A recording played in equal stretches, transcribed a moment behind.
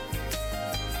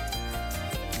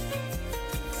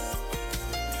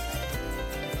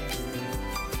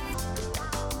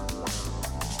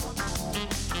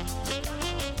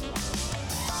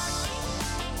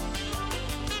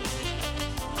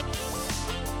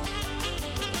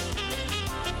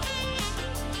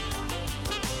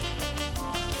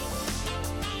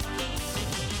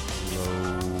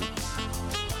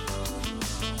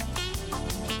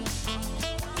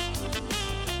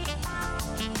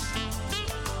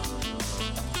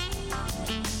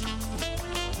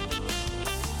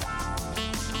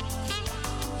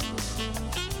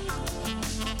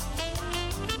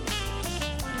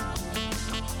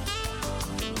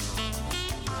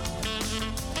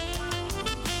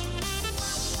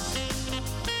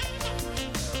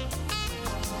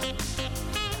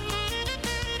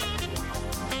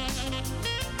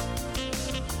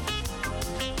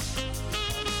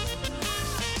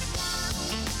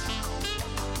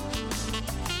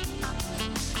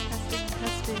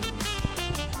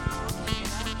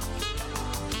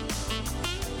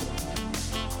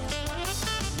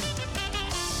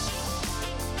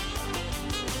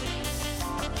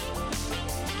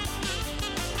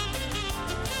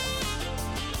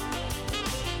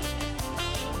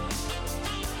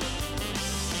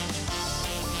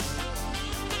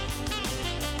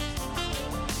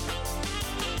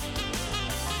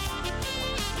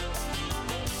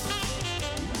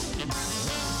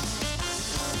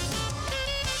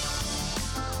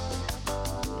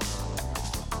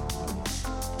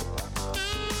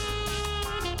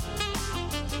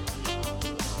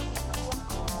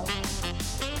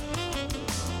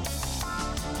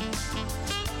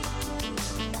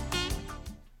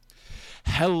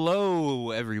Hello,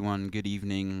 everyone. Good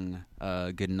evening.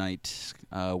 Good night.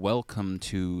 Welcome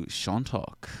to Sean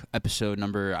Talk, episode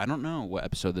number. I don't know what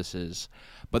episode this is,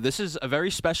 but this is a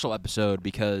very special episode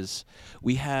because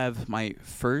we have my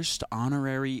first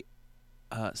honorary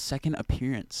second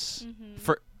appearance.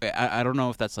 I don't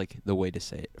know if that's like the way to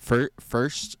say it.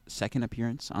 Second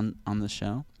appearance on the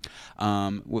show,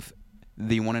 with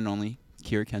the one and only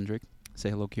Kira Kendrick.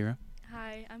 Say hello, Kira.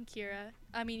 Hi, I'm Kira.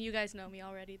 I mean, you guys know me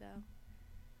already, though.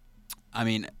 I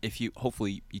mean,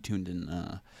 hopefully you tuned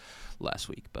in last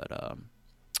week, but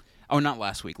not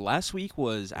last week. Last week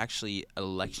was actually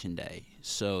election day,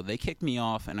 so they kicked me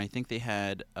off, and I think they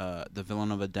had the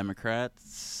Villanova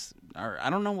Democrats, or I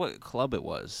don't know what club it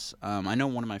was. I know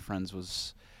one of my friends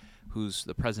who's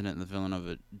the president of the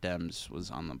Villanova Dems,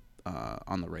 was on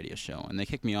the radio show, and they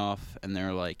kicked me off, and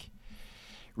they're like,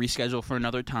 reschedule for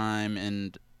another time,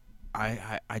 and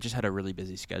I just had a really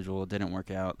busy schedule. It didn't work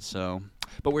out, so.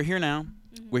 But we're here now.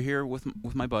 Mm-hmm. We're here with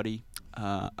my buddy.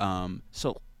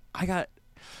 So I got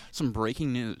some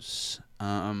breaking news.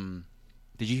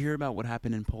 Did you hear about what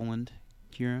happened in Poland,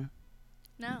 Kira?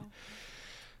 No.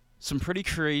 Some pretty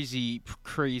crazy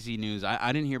news.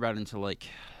 I didn't hear about it until like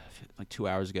 2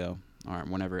 hours ago, or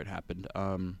whenever it happened.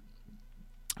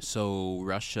 So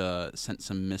Russia sent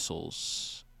some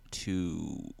missiles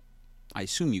to, I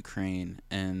assume, Ukraine,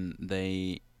 and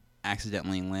they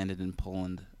accidentally landed in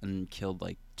Poland and killed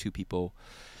like 2 people.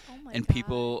 Oh my and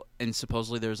God. And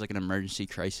supposedly there's like an emergency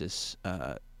crisis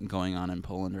going on in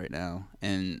Poland right now,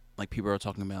 and like people are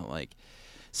talking about, like,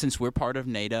 since we're part of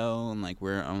NATO and like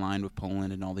we're aligned with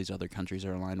Poland and all these other countries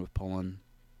are aligned with Poland,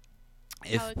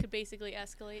 how it could basically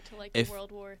escalate to like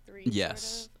World War III. Yes,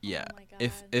 sort of? yeah. Oh my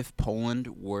God. If Poland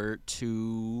were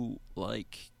to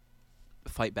like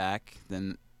fight back,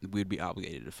 then we'd be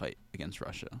obligated to fight against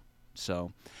Russia.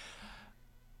 So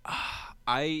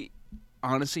I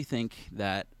honestly think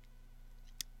that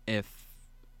I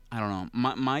don't know,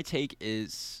 my take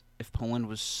is, if Poland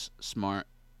was smart,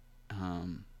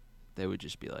 they would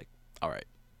just be like, all right,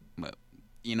 well,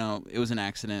 it was an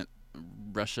accident.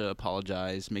 Russia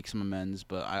apologized, make some amends,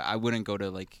 but I wouldn't go to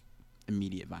like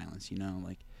immediate violence.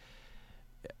 Like,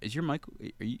 is your mic?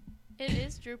 Are you? It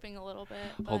is drooping a little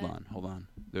bit. Hold on.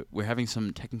 We're having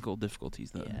some technical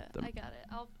difficulties. Yeah, I got it.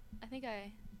 I think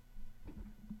I.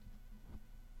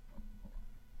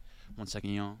 1 second,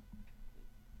 y'all.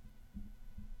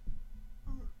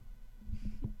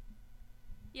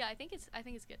 Yeah, I think it's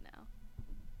good now.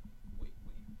 Wait.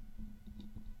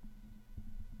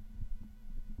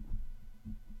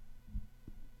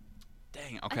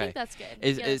 Dang. Okay. I think that's good.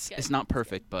 It's not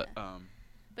perfect, but yeah.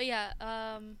 But yeah,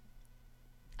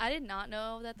 I did not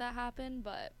know that happened,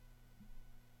 but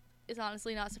it's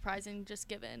honestly not surprising, just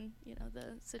given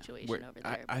the situation over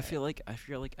there. I feel like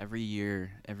every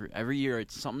year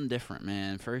it's something different,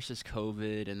 man. First is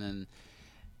COVID, and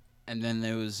then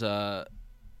there was the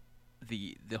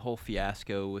whole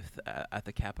fiasco with at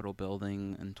the Capitol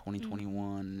building in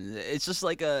 2021. Mm-hmm. It's just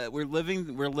like we're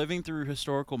living through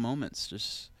historical moments.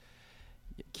 Just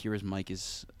Kira's mic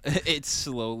is it's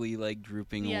slowly like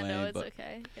drooping away. Yeah, no, it's but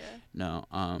okay. Yeah. No,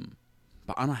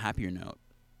 but on a happier note.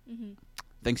 Mm-hmm.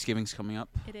 Thanksgiving's coming up.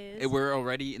 It is. We're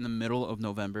already in the middle of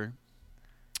November.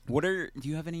 Do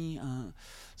you have any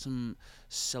some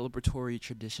celebratory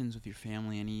traditions with your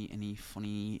family? Any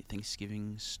funny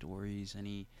Thanksgiving stories?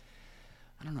 I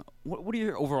don't know. What are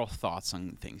your overall thoughts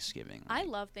on Thanksgiving? I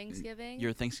love Thanksgiving.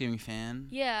 You're a Thanksgiving fan?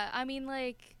 Yeah, I mean,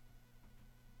 like,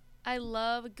 I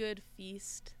love a good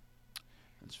feast.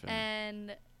 That's fair.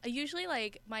 And usually,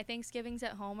 like, my Thanksgivings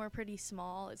at home are pretty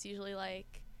small. It's usually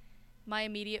like my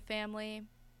immediate family,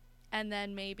 and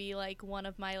then maybe like one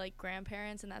of my like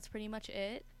grandparents, and that's pretty much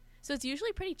it. So it's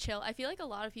usually pretty chill. I feel like a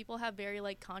lot of people have very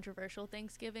like controversial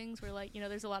Thanksgivings where like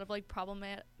there's a lot of like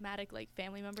problematic like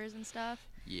family members and stuff.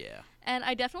 Yeah. And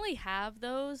I definitely have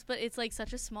those, but it's like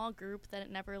such a small group that it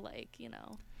never like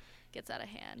gets out of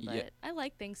hand. But yeah. I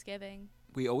like Thanksgiving.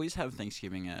 We always have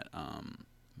Thanksgiving at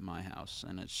my house,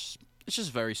 and it's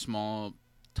just very small,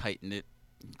 tight knit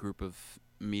group of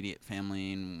immediate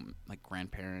family and like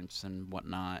grandparents and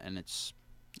whatnot, and it's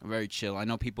very chill. I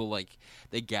know people like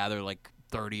they gather like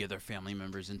 30 of their family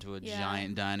members into a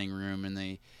giant dining room, and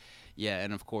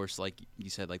and of course, like you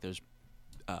said, like there's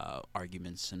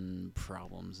arguments and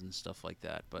problems and stuff like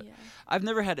that. But I've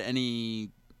never had any.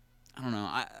 I don't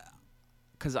know.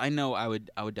 Because I know I would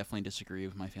definitely disagree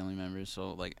with my family members,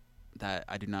 so like that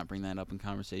I do not bring that up in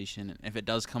conversation. And if it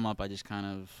does come up, I just kind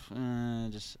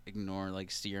of just ignore, like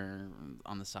steer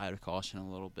on the side of caution a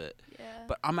little bit. Yeah.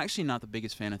 But I'm actually not the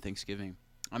biggest fan of Thanksgiving.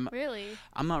 I'm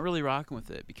not really rocking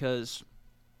with it because,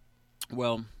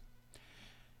 well,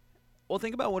 Well,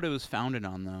 think about what it was founded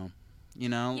on, though. You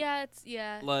know,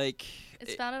 Yeah. like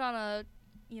It's founded on a,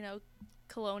 you know,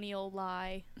 colonial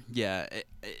lie. yeah,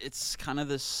 it's kind of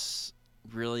this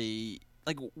really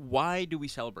like why do we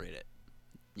celebrate it?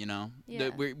 You know,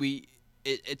 Yeah.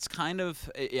 it's kind of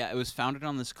it was founded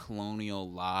on this colonial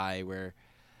lie where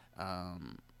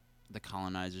the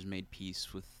colonizers made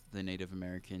peace with the Native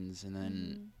Americans,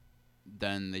 and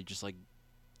then they just like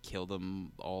killed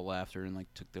them all after and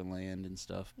like took their land and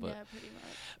stuff. But yeah, pretty much.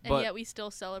 but- And yet we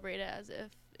still celebrate it as if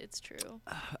it's true.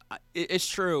 it's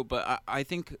true, but I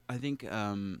think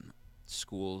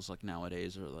schools like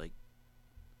nowadays are like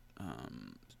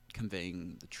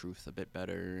conveying the truth a bit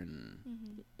better,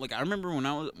 and like I remember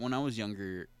when I was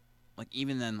younger, like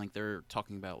even then like they're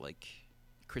talking about like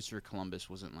Christopher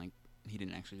Columbus wasn't like he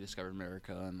didn't actually discover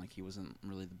America, and like he wasn't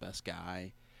really the best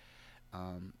guy.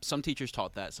 Some teachers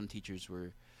taught that. Some teachers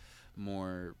were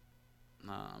more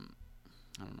I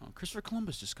don't know. Christopher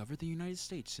Columbus discovered the United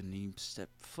States, and he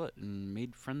stepped foot and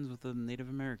made friends with the Native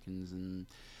Americans.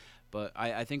 But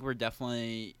I think we're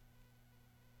definitely.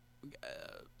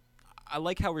 I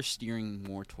like how we're steering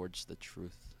more towards the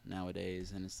truth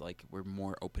nowadays, and it's like we're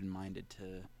more open-minded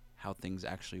to how things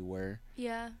actually were.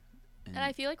 Yeah. And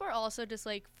I feel like we're also just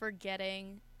like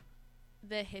forgetting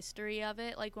the history of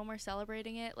it, like when we're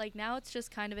celebrating it. Like now it's just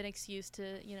kind of an excuse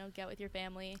to, you know, get with your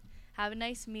family, have a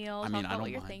nice meal, talk about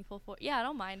what you're thankful for. Yeah, I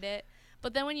don't mind it.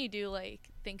 But then when you do like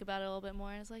think about it a little bit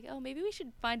more, and it's like, oh, maybe we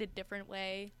should find a different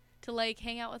way to like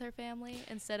hang out with our family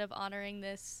instead of honoring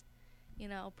this, you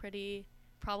know, pretty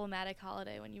problematic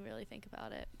holiday when you really think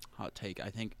about it. Hot take. I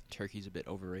think turkey's a bit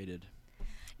overrated.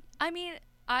 I mean,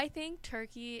 I think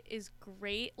turkey is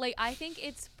great. Like, I think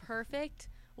it's perfect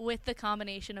with the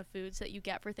combination of foods that you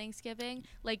get for Thanksgiving,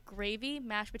 like gravy,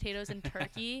 mashed potatoes, and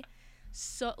turkey.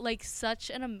 So, like, such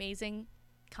an amazing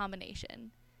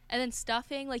combination. And then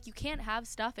stuffing, like, you can't have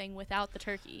stuffing without the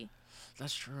turkey.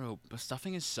 That's true, but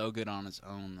stuffing is so good on its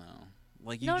own, though.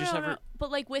 Like, you No. ever.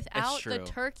 But, like, without the true.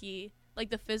 turkey, like,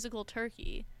 the physical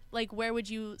turkey, like, where would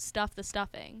you stuff the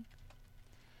stuffing?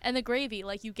 And the gravy,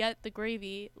 like, you get the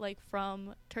gravy, like,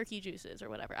 from turkey juices or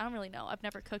whatever. I don't really know. I've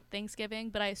never cooked Thanksgiving,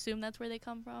 but I assume that's where they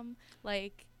come from.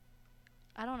 Like,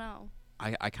 I don't know.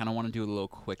 I kind of want to do a little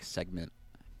quick segment.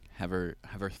 Have her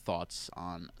thoughts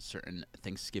on certain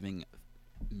Thanksgiving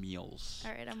meals.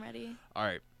 All right, I'm ready. All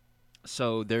right.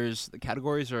 So the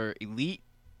categories are elite,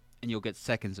 and you'll get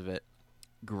seconds of it.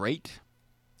 Great,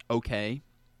 okay,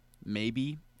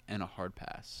 maybe, and a hard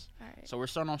pass. All right. So we're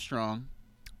starting off strong.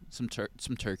 Some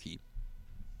turkey.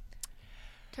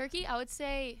 Turkey, I would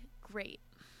say great.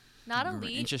 Not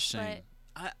elite, Interesting.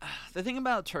 but The thing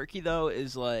about turkey though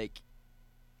is like,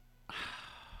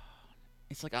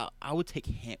 it's like I would take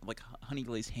ham, like honey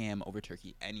glazed ham over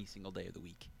turkey any single day of the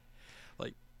week.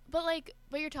 but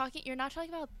you're not talking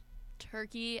about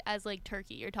turkey as like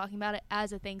turkey. You're talking about it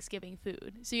as a Thanksgiving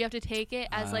food. So you have to take it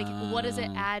as like what does it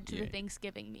add to the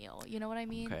Thanksgiving meal? You know what I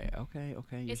mean? Okay.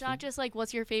 It's not just like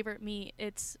what's your favorite meat.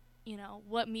 It's, you know,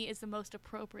 what meat is the most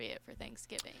appropriate for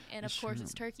Thanksgiving. And of course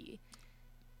it's turkey.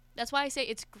 That's why I say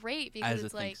it's great because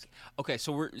it's like okay,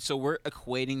 so we're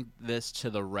equating this to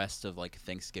the rest of like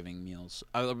Thanksgiving meals,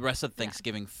 the rest of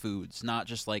Thanksgiving foods, not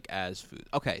just like as food.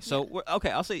 Okay, so I'll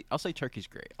say turkey's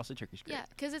great. Yeah,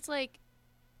 because it's like,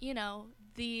 you know,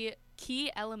 the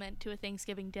key element to a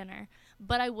Thanksgiving dinner,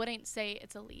 but I wouldn't say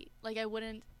it's elite. Like I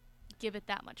wouldn't give it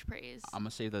that much praise. I'm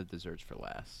gonna save the desserts for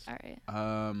last. All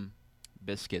right.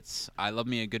 Biscuits. I love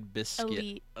me a good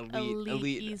biscuit.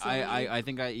 Elite. Easily. I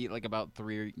think I eat like about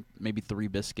maybe three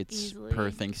biscuits Easily.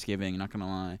 per Thanksgiving. Not gonna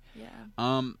lie.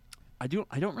 Yeah. I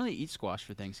don't really eat squash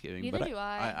for Thanksgiving, Neither but do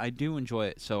I. I do enjoy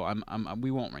it. So we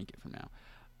won't rank it for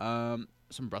now.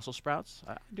 Some Brussels sprouts.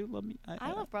 I do love me.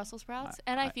 I love Brussels sprouts,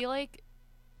 and I feel like,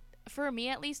 for me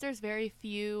at least, there's very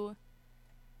few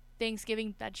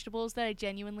Thanksgiving vegetables that I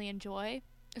genuinely enjoy.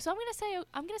 So I'm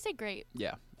gonna say great.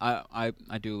 Yeah, I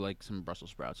do like some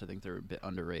Brussels sprouts. I think they're a bit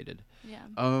underrated. Yeah.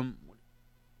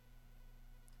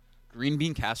 Green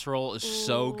bean casserole is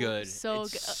so good. So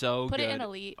it's good. So Put good. it in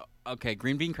elite. Okay,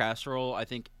 green bean casserole I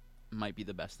think might be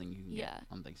the best thing you can get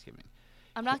on Thanksgiving.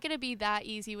 I'm not gonna be that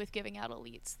easy with giving out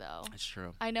elites though. That's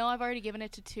true. I know I've already given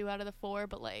it to 2 out of the 4,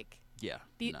 but like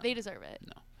they deserve it.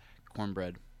 No.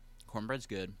 Cornbread's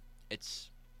good.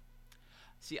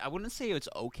 I wouldn't say it's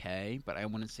okay, but I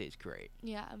wouldn't say it's great.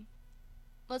 Yeah.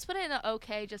 Let's put it in the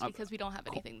okay just because we don't have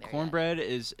anything there cornbread yet.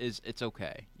 is it's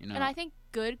okay, you know. And I think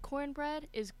good cornbread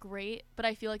is great, but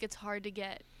I feel like it's hard to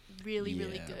get really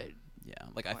good. Yeah.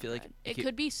 Like I feel like it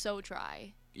could be so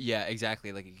dry. Yeah,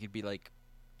 exactly. Like it could be like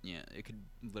it could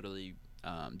literally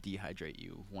dehydrate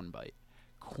you one bite.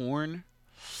 Corn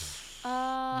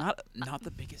Not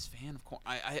the biggest fan of corn.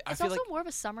 I It's feel also like more of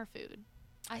a summer food,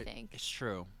 I think. it's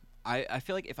true. I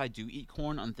feel like if I do eat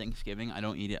corn on Thanksgiving, I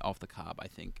don't eat it off the cob. I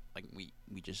think like we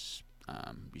just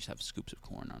have scoops of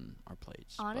corn on our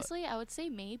plates. But Honestly, I would say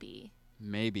maybe.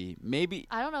 maybe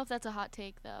I don't know if that's a hot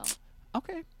take though.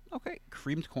 okay.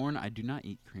 Creamed corn. I do not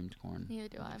eat creamed corn. Neither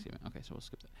do on I. Thanksgiving. Okay, so we'll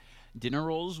skip that. Dinner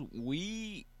rolls.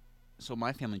 So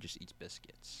my family just eats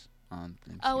biscuits on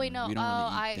Thanksgiving. Oh wait, no. We don't really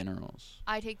I eat dinner rolls.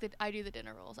 I do the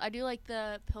dinner rolls. I do like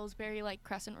the Pillsbury like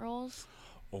crescent rolls.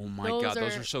 Oh my Those god,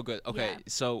 those are- are so good. Okay, yeah.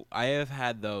 so I have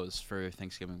had those for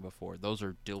Thanksgiving before. Those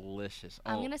are delicious.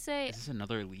 Oh, I'm gonna say. is this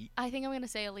another elite? I think I'm gonna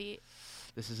say elite.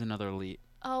 This is another elite.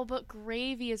 Oh, but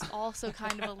gravy is also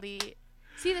kind of elite.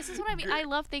 See, this is what I mean. I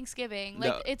love Thanksgiving. Like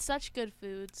No. it's such good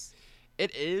foods.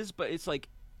 It is, but it's like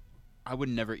I would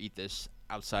never eat this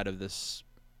outside of this.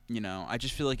 I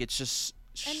just feel like it's just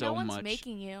And so no one's much.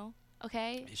 making you.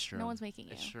 Okay. It's true. No one's making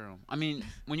you. It's true. I mean,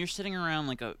 when you're sitting around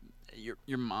like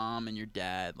your mom and your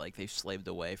dad, like they've slaved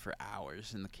away for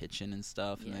hours in the kitchen and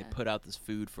stuff, and they Yeah. put out this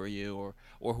food for you,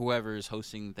 or whoever is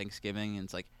hosting Thanksgiving, and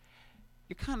it's like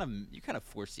you're kind of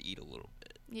forced to eat a little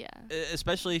bit, Yeah.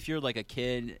 especially if you're like a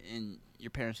kid and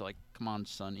your parents are like, "Come on,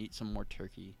 son, eat some more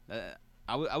turkey."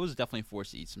 I was definitely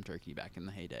forced to eat some turkey back in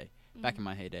the heyday, back in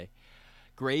my heyday.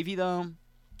 Gravy though,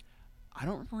 I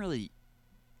don't really.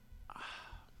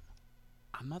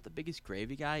 I'm not the biggest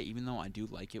gravy guy, even though I do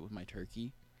like it with my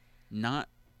turkey.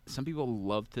 Some people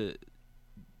love to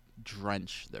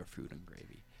drench their food in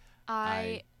gravy.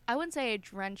 I wouldn't say I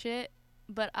drench it,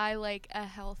 but I like a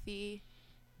healthy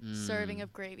serving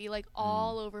of gravy, like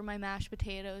all over my mashed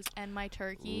potatoes and my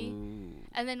turkey. Ooh.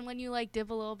 And then when you like dip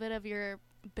a little bit of your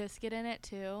biscuit in it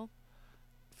too.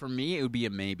 For me, it would be a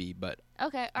maybe, but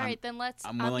Okay, all I'm- right, then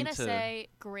I'm willing gonna to- say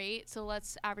great, so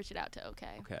let's average it out to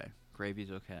okay. okay.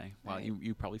 Gravy's okay. Wow, Right.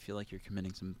 you probably feel like you're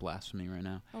committing some blasphemy right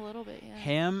now. A little bit, yeah.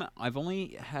 Ham, I've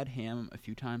only had ham a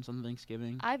few times on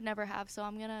Thanksgiving. I've never have, so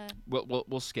I'm gonna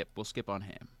We'll skip on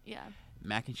ham. yeah.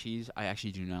 Mac and cheese, I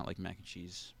actually do not like mac and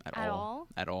cheese at At all.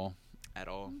 At all.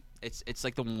 Mm. It's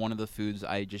like the one of the foods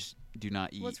I just do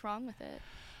not eat. What's wrong with it?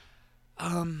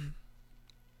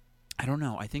 I don't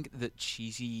know. I think the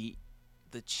cheesy,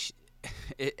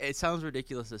 it sounds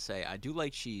ridiculous to say. I do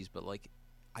like cheese, but like,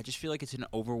 I just feel like it's an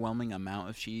overwhelming amount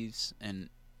of cheese, and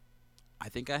I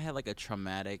think I had like a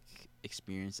traumatic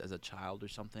experience as a child or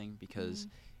something because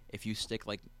if you stick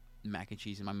like mac and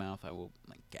cheese in my mouth, I will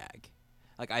like gag.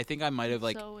 Like I think I might have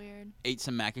like So weird. ate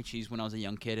some mac and cheese when I was a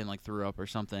young kid and like threw up or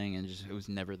something, and just it was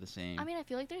never the same. I mean, I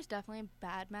feel like there's definitely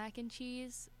bad mac and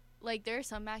cheese. Like there are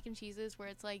some mac and cheeses where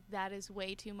it's like that is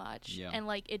way too much, Yeah. and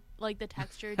like it like the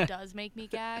texture does make me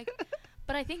gag.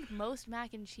 But I think most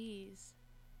mac and cheese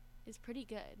is pretty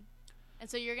good. And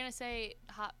so you're gonna say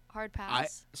hard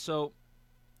pass. So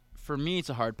for me, it's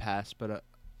a hard pass, but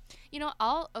You know,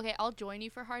 I'll join you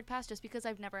for hard pass just because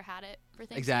I've never had it for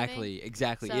Thanksgiving.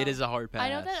 exactly. So, It is a hard pass. I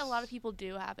know that a lot of people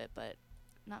do have it, but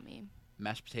not me.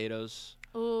 Mashed potatoes,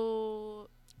 Ooh,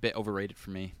 bit overrated for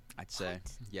me, I'd say.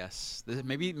 What? Yes.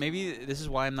 Maybe this is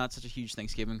why I'm not such a huge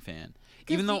Thanksgiving fan.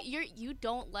 Even though you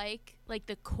don't like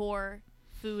the core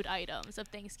food items of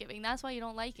Thanksgiving. That's why you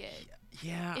don't like it.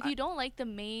 yeah, If you don't like the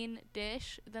main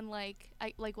dish, then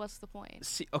what's the point?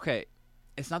 see, okay,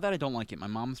 it's not that I don't like it. My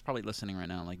mom's probably listening right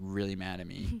now, like really mad at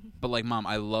me. But like, Mom,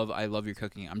 I love your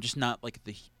cooking. I'm just not like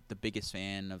the biggest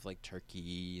fan of like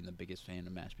turkey and the biggest fan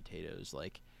of mashed potatoes.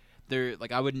 Like,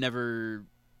 I would never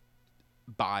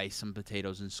buy some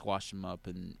potatoes and squash them up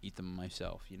and eat them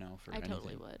myself. For I anything.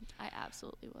 totally would. I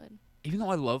absolutely would. Even though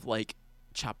I love like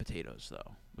chopped potatoes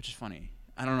though, which is funny.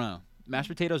 I don't know. Mashed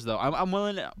potatoes though, I'm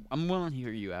willing to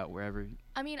hear you out wherever.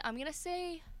 I mean, I'm gonna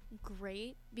say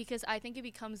great because I think it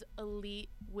becomes elite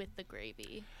with the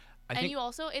gravy. I And think you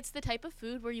also, it's the type of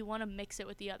food where you want to mix it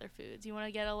with the other foods. You want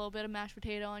to get a little bit of mashed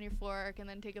potato on your fork and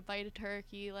then take a bite of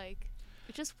turkey. Like,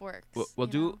 it just works. we'll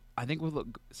you do. know? I think we'll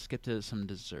skip to some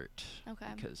dessert Okay.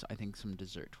 because I think some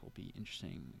dessert will be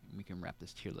interesting. We can wrap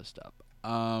this tier list up.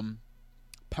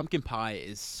 Pumpkin pie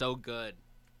is so good.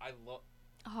 I love.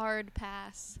 Hard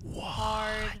pass. What?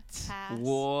 Hard pass.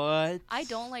 What? I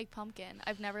don't like pumpkin.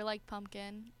 I've never liked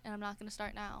pumpkin, and I'm not gonna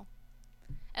start now.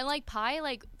 And like pie,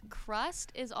 like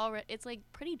crust is already, it's like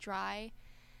pretty dry.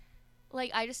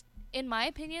 Like in my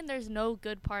opinion, there's no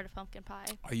good part of pumpkin pie.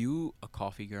 Are you a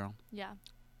coffee girl? Yeah.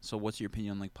 So what's your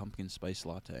opinion on like pumpkin spice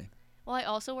latte? Well, I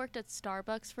also worked at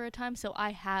Starbucks for a time, so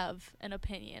I have an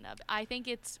opinion of it. I think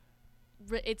it's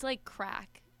like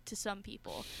crack to some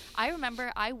people. I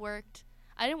remember I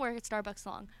didn't work at Starbucks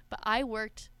long, but I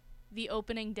worked the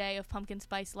opening day of pumpkin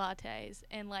spice lattes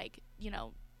in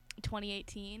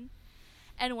 2018.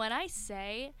 And when I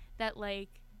say that, like,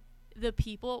 the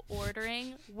people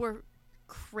ordering were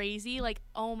crazy, like,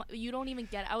 oh my, you don't even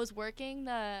get it. I was working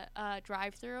the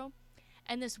drive-thru,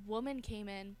 and this woman came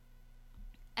in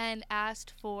and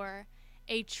asked for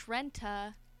a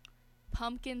Trenta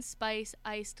pumpkin spice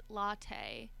iced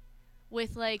latte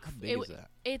with, like, How big is that?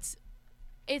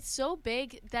 It's so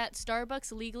big that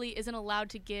Starbucks legally isn't allowed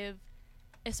to give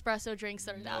espresso drinks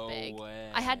that are that big. Way.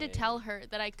 I had to tell her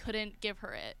that I couldn't give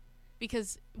her it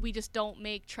because we just don't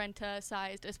make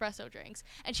Trenta-sized espresso drinks.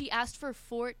 And she asked for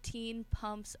 14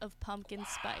 pumps of pumpkin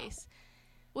spice,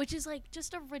 which is, like,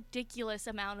 just a ridiculous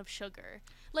amount of sugar.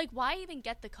 Like, why even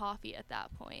get the coffee at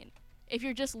that point if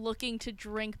you're just looking to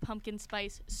drink pumpkin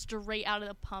spice straight out of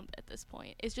the pump at this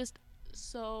point? It's just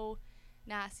so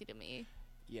nasty to me.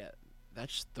 Yeah,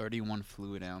 that's 31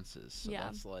 fluid ounces. So Yeah.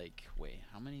 that's like, wait,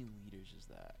 how many liters is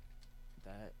that?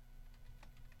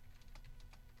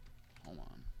 Hold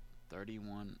on.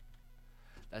 31.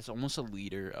 That's almost a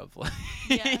liter of, like.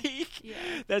 Yeah. Yeah.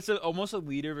 That's almost a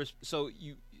liter of. So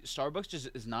Starbucks just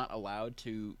is not allowed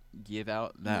to give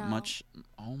out that No. much.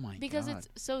 Oh my Because god. it's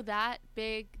so that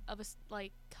big of a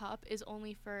like cup is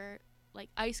only for like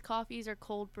iced coffees or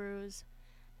cold brews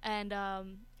and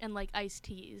like iced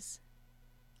teas.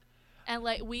 And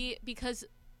like because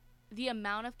the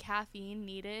amount of caffeine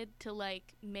needed to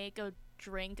like make a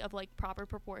drink of like proper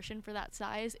proportion for that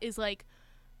size is like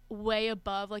way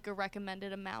above like a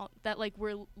recommended amount that like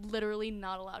we're literally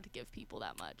not allowed to give people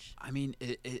that much. I mean,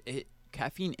 it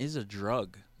caffeine is a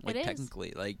drug. Like, It is.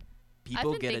 technically, like, I've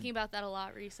people been get thinking about that a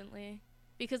lot recently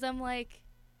because I'm like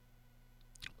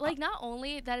not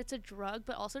only that it's a drug,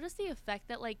 but also just the effect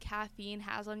that like caffeine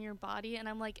has on your body. And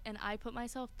I'm like, and I put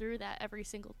myself through that every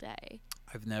single day.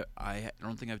 I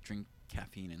don't think I've drank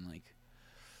caffeine in like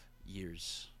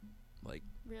years. Like,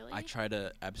 Really? I try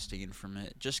to abstain from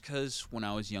it just because when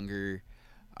I was younger,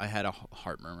 I had a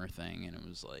heart murmur thing, and it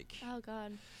was like, Oh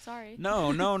God, sorry.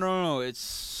 no.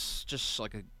 It's just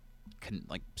like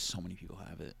like so many people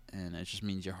have it, and it just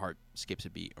means your heart skips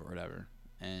a beat or whatever.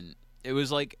 And it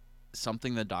was like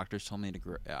something the doctors told me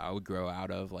I would grow out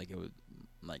of. Like, it would,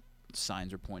 like,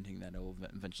 signs were pointing that it will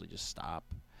eventually just stop,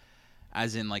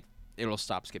 as in like it'll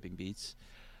stop skipping beats.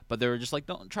 But they were just like,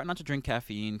 don't try not to drink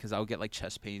caffeine because I would get like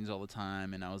chest pains all the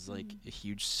time, and I was like a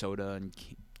huge soda and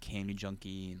candy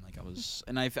junkie, and like I was,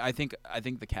 and I think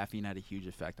the caffeine had a huge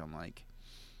effect on like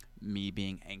me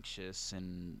being anxious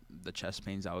and the chest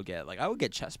pains I would get. Like, I would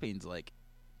get chest pains like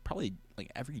probably like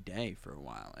every day for a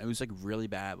while. It was like really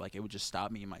bad. Like, it would just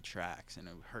stop me in my tracks, and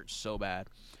it would hurt so bad.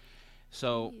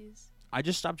 So Jeez. I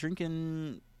just stopped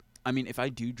drinking. I mean, if I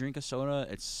do drink a soda,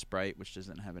 it's Sprite, which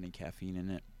doesn't have any caffeine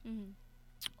in it. Mhm.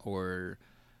 Or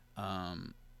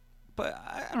but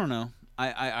I don't know.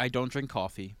 I don't drink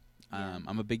coffee. Yeah.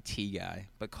 I'm a big tea guy,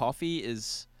 but coffee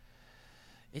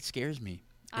it scares me.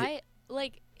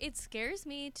 It scares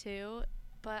me too,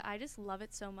 but I just love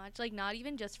it so much. Like, not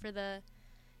even just for the,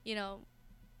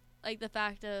 like the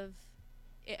fact of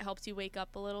it helps you wake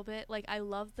up a little bit. Like, I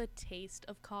love the taste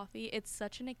of coffee. It's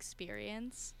such an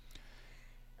experience.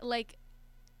 Like,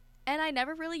 and I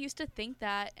never really used to think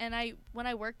that. And when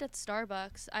I worked at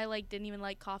Starbucks, I like didn't even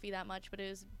like coffee that much, but it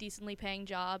was a decently paying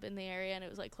job in the area, and it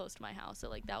was like close to my house. So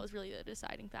like that was really the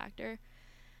deciding factor.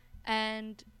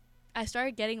 And I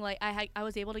started getting like I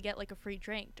was able to get like a free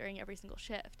drink during every single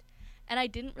shift. And I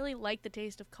didn't really like the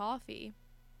taste of coffee.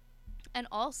 And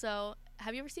also,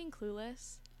 have you ever seen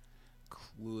Clueless?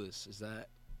 Clueless, is that?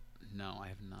 No, I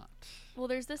have not. Well,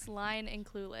 there's this line in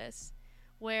Clueless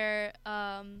where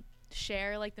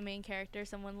Cher, like the main character,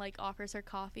 someone like offers her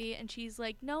coffee, and she's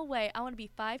like, "No way, I want to be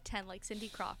 5'10" like Cindy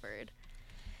Crawford,"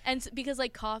 and because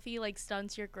like coffee like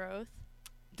stunts your growth.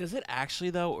 Does it actually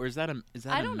though, or is that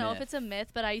I don't know if it's a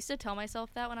myth, but I used to tell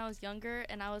myself that when I was younger,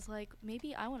 and I was like,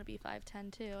 maybe I want to be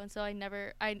 5'10" too, and so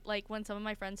I like when some of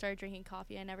my friends started drinking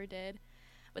coffee, I never did.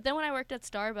 But then when I worked at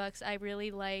Starbucks, I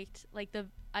really liked like the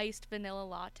iced vanilla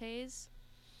lattes.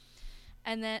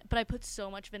 But I put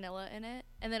so much vanilla in it.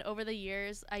 And then over the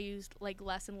years, I used like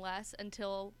less and less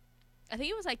until I think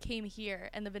it was I came here,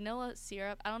 and the vanilla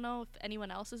syrup, I don't know if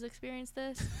anyone else has experienced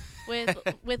this with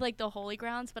like the Holy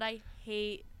Grounds, but I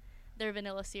hate their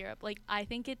vanilla syrup. Like, I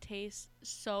think it tastes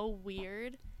so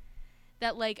weird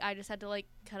that like I just had to like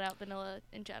cut out vanilla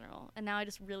in general. And now I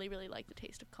just really, really like the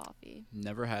taste of coffee.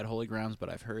 Never had Holy Grounds, but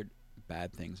I've heard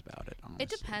bad things about it, honestly. It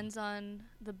depends on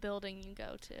the building you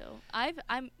go to.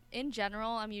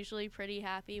 I'm usually pretty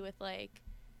happy with like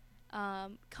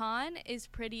Con is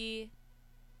pretty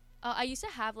I used to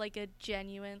have like a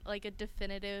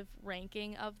definitive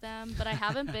ranking of them, but I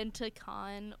haven't been to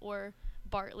Con or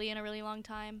Bartley in a really long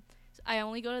time. I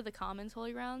only go to the Commons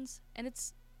Holy Grounds, and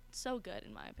it's so good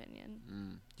in my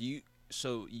opinion.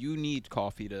 So you need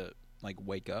coffee to like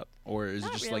wake up, or is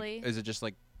Not it just really.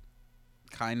 like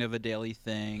kind of a daily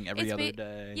thing every It's other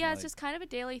day? Yeah, like, it's just kind of a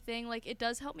daily thing. Like, it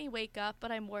does help me wake up, but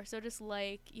I more so just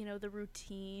like, the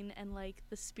routine and like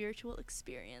the spiritual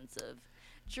experience of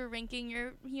drinking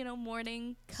your,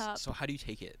 morning cup. So how do you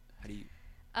take it? How do you?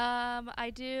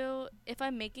 I do, if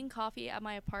I'm making coffee at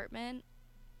my apartment,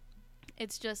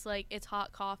 it's just like, it's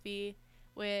hot coffee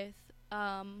with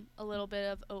a little bit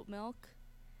of oat milk.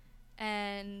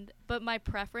 But my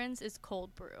preference is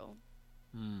cold brew.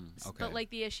 Okay. But like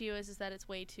the issue is that it's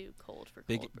way too cold for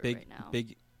big, cold brew big, right now.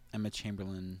 big Emma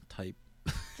Chamberlain type.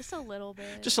 Just a little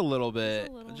bit. Just a little bit.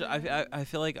 Just a little bit. I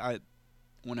feel like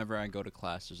whenever I go to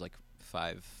class, there's like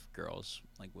 5 girls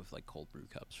like with like cold brew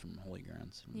cups from Holy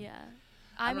Grounds. Yeah.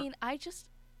 I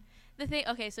The thing,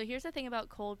 okay, so here's the thing about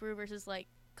cold brew versus like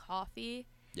coffee.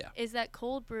 Yeah. Is that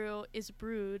cold brew is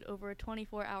brewed over a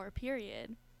 24-hour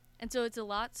period. And so it's a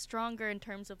lot stronger in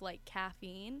terms of like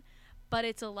caffeine, but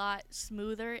it's a lot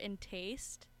smoother in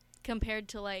taste compared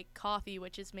to like coffee,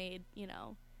 which is made,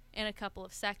 in a couple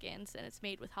of seconds, and it's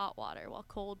made with hot water, while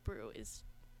cold brew is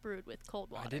brewed with cold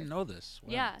water. I didn't know this. Wow.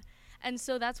 Yeah. And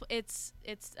so it's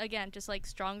again just like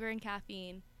stronger in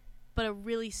caffeine, but a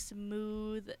really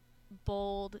smooth,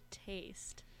 bold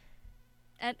taste.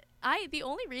 And the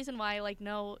only reason why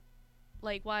I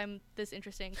why I'm this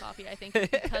interested in coffee, I think, is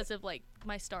because of like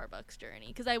my Starbucks journey,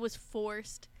 because I was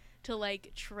forced to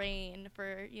like train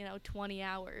for 20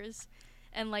 hours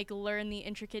and like learn the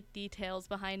intricate details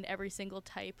behind every single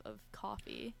type of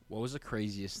coffee. What was the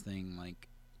craziest thing like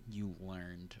you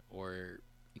learned or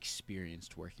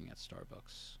experienced working at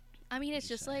Starbucks? I mean, it's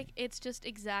just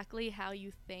exactly how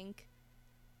you think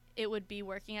it would be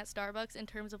working at Starbucks in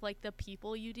terms of like the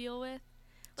people you deal with.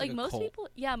 Like most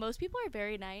people are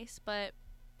very nice, but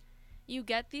you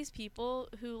get these people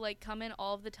who like come in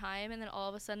all of the time and then all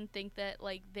of a sudden think that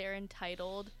like they're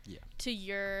entitled to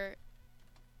your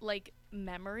like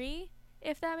memory,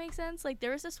 if that makes sense. Like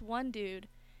there was this one dude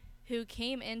who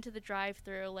came into the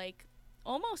drive-thru like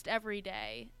almost every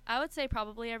day. I would say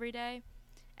probably every day.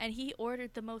 And he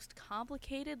ordered the most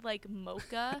complicated like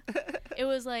mocha.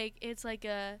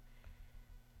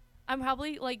 I'm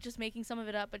probably like just making some of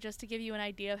it up, but just to give you an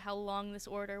idea of how long this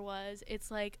order was,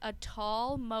 it's like a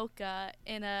tall mocha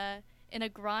in a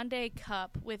grande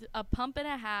cup with a pump and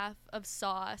a half of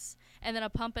sauce and then a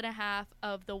pump and a half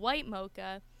of the white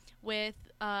mocha with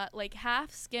like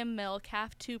half skim milk,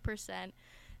 half 2%,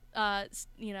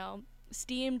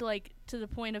 steamed like to the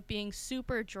point of being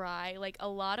super dry, like a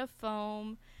lot of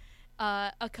foam,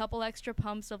 a couple extra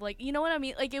pumps of like, you know what I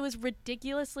mean? Like it was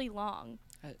ridiculously long.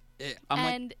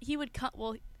 He would come.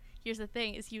 Well, here's the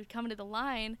thing: is he would come into the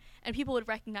line, and people would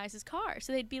recognize his car,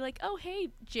 so they'd be like, "Oh, hey,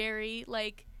 Jerry,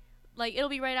 like it'll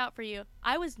be right out for you."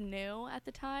 I was new at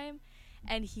the time,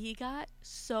 and he got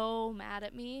so mad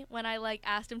at me when I like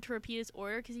asked him to repeat his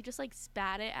order because he just like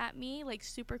spat it at me like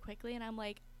super quickly, and I'm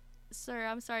like, "Sir,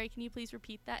 I'm sorry. Can you please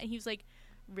repeat that?" And he was like,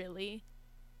 "Really?"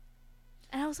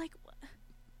 And I was like, "What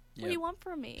do you want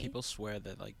from me?" People swear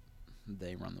that like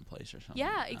they run the place or something.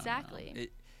 Yeah,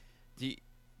 exactly.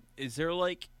 Is there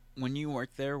like when you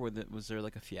worked there, was there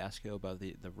like a fiasco about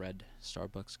the red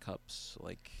Starbucks cups?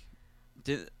 Like,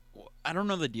 I don't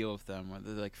know the deal with them.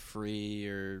 Whether they're like free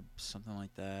or something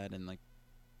like that, and like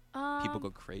people go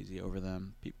crazy over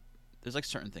them. There's like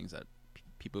certain things that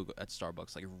people at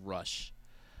Starbucks like rush.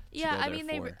 Yeah,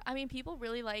 I mean people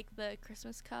really like the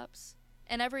Christmas cups,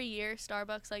 and every year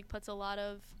Starbucks like puts a lot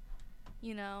of,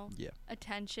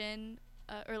 attention.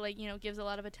 Or like gives a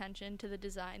lot of attention to the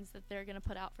designs that they're gonna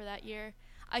put out for that year.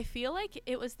 I feel like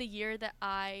it was the year that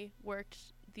I worked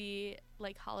the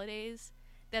like holidays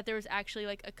that there was actually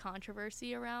like a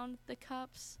controversy around the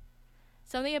cups.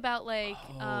 Something about like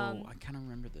I kind of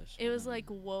remember this. It was like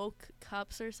woke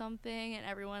cups or something, and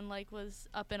everyone like was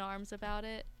up in arms about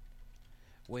it.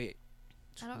 Wait,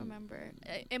 I don't remember.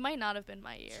 It might not have been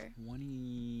my year.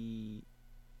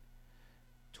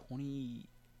 20.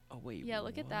 Oh wait. Yeah,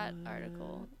 look at that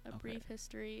article. A brief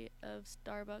history of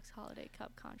Starbucks holiday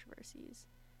cup controversies.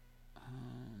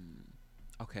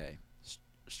 Okay.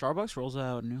 Starbucks rolls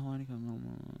out new holiday cup.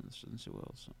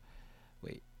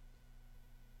 Wait.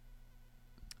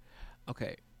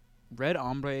 Okay. Red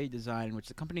ombre design, which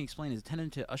the company explained is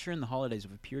intended to usher in the holidays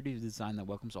with a purity of design that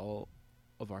welcomes all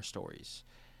of our stories.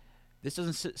 This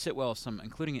doesn't sit well with some,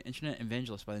 including an internet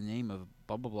evangelist by the name of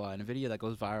blah blah blah, in a video that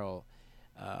goes viral.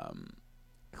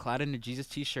 Clad in a Jesus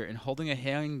t-shirt and holding a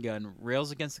handgun,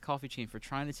 rails against the coffee chain for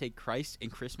trying to take Christ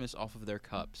and Christmas off of their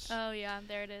cups. Oh, yeah,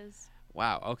 there it is.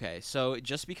 Wow, okay. So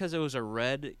just because it was a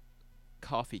red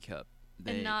coffee cup.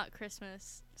 and not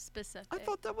Christmas specific. I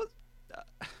thought that was.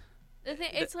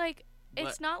 It's like but-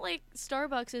 it's not like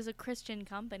Starbucks is a Christian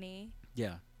company.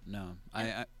 Yeah. No.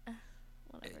 I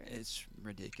Whatever. it's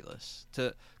ridiculous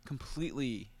to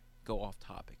completely go off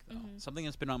topic though. Mhm. Something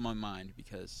that's been on my mind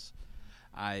because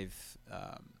I've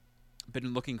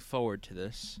been looking forward to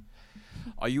this.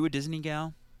 Are you a Disney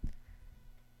gal?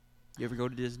 You ever go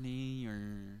to Disney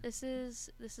or This is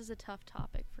a tough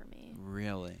topic for me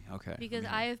really? Okay. because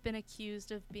okay. I have been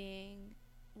accused of being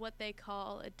what they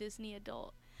call a Disney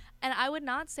adult, and I would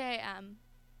not say I am.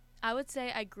 I would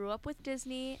say I grew up with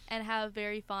Disney and have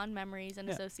very fond memories and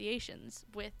Yeah. associations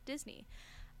with Disney.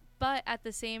 But at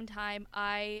the same time,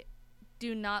 I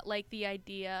do not like the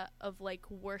idea of like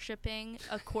worshiping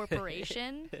a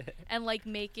corporation and like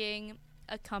making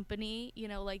a company, you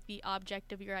know, like the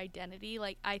object of your identity.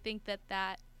 Like I think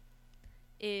that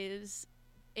is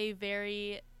a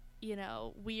very, you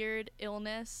know, weird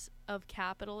illness of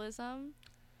capitalism.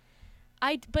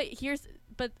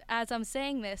 But as I'm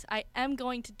saying this, I am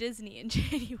going to Disney in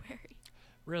January.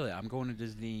 Really, I'm going to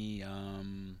Disney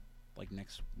like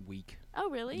next week. Oh,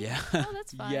 really? Yeah. Oh,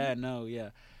 that's fun. Yeah, no, yeah.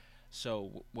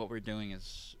 So what we're doing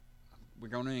is we're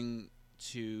going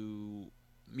to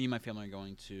me and my family are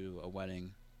going to a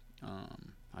wedding.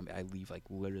 I leave like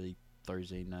literally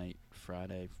Thursday night,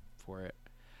 Friday for it.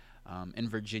 In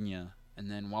Virginia, and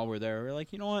then while we're there, we're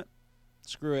like, you know what?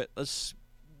 Screw it. Let's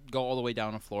go all the way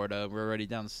down to Florida. We're already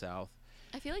down south.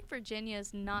 I feel like Virginia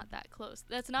is not that close.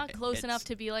 That's not close enough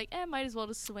to be like, might as well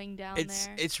just swing down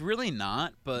there. It's really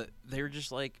not, but they were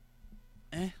just like,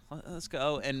 let's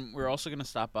go. And we're also gonna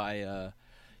stop by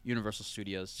Universal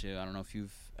Studios too. I don't know if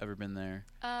you've ever been there.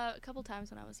 A couple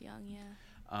times when I was young,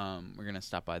 yeah. We're gonna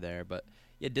stop by there, but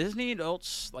yeah, Disney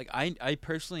adults. Like I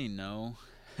personally know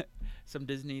some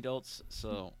Disney adults,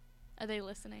 so Are they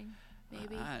listening?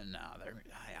 Maybe. no,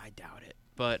 I doubt it.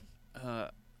 But I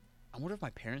wonder if my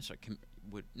parents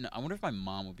I wonder if my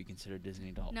mom would be considered a Disney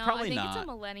adult. No, Probably I think not. it's a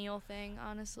millennial thing,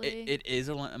 honestly. It is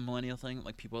a millennial thing,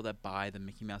 like people that buy the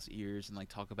Mickey Mouse ears and like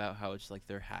talk about how it's like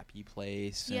their happy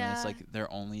place and it's Yeah. like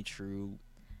their only true.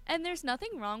 And there's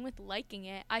nothing wrong with liking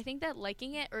it. I think that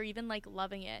liking it or even like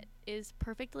loving it is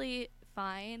perfectly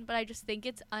fine, but I just think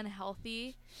it's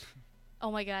unhealthy.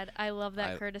 Oh my god, I love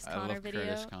that Curtis I Connor love video.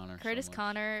 Curtis Connor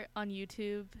Connor on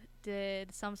YouTube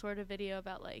did some sort of video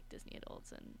about like Disney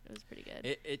adults, and it was pretty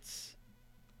good. It's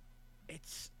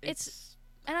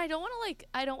And I don't want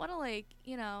to like,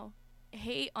 you know,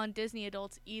 hate on Disney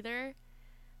adults either,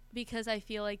 because I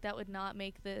feel like that would not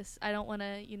make this. I don't want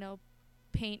to, you know,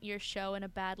 paint your show in a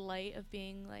bad light of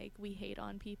being like we hate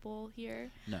on people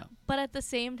here. no. But at the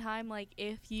same time, like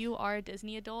if you are a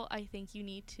Disney adult, I think you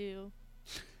need to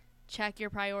check your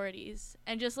priorities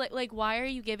and just like why are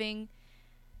you giving,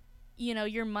 you know,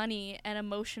 your money and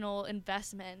emotional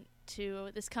investment to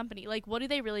this company? Like what do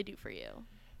they really do for you?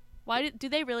 Why do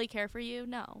they really care for you?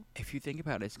 No. If you think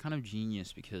about it, it's kind of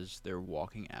genius because they're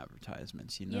walking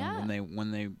advertisements. You know, Yeah.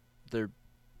 they're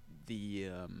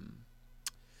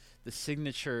the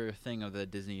signature thing of the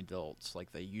Disney adults.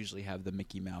 Like they usually have the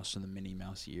Mickey Mouse and the Minnie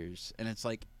Mouse ears, and it's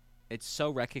like it's so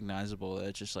recognizable that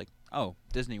it's just like, oh,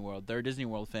 Disney World. They're a Disney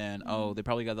World fan. Oh, they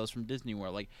probably got those from Disney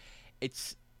World. Like,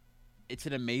 it's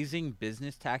an amazing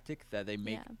business tactic that they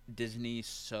make Disney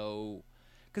so.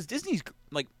 Because Disney's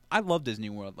like, I love Disney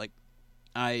World. Like,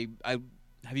 I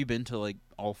have you been to like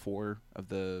all 4 of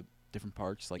the different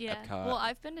parks, like Epcot? Well,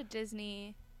 I've been to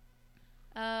Disney,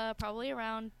 probably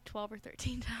around 12 or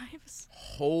 13 times.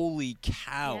 Holy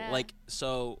cow! Yeah. Like,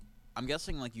 so I'm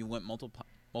guessing like you went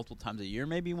multiple times a year,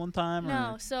 maybe one time.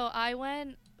 No, or? so I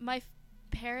went. My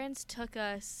parents took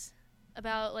us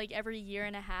about like every year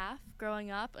and a half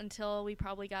growing up until we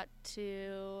probably got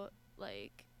to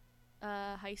like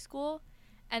high school.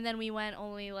 And then we went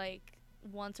only like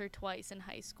once or twice in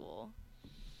high school.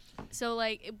 So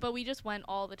like, but we just went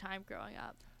all the time growing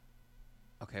up.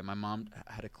 Okay, my mom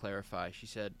had to clarify. She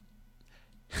said,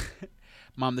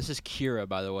 "Mom, this is Kira,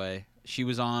 by the way. She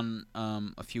was on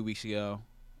a few weeks ago.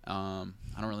 I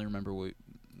don't really remember what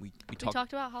we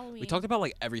talked about Halloween. We talked about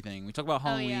like everything. We talked about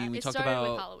Halloween. Oh, yeah. We It talked started with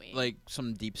about Halloween. like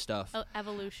some deep stuff. Oh,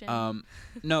 evolution.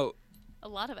 No." A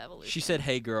lot of evolution. She said,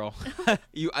 "Hey, girl."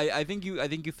 I think you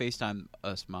FaceTime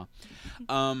us, Ma.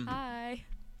 Hi.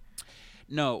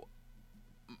 No,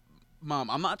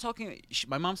 Mom. I'm not talking.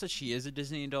 My mom said she is a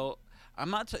Disney adult. I'm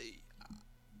not.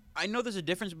 I know there's a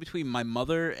difference between my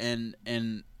mother and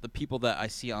the people that I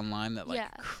see online that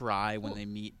like cry when they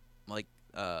meet like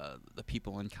the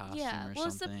people in costume or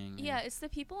something. It's the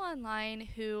people online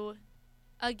who,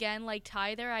 again, like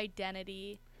tie their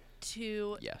identity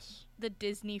to Yes. the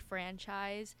Disney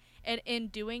franchise, and in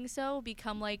doing so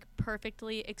become like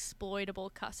perfectly exploitable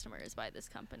customers by this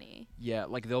company. Yeah,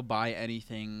 like they'll buy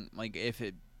anything. Like if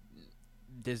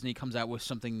Disney comes out with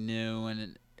something new,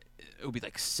 and it'll be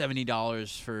like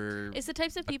 $70 for It's the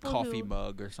types of a people coffee who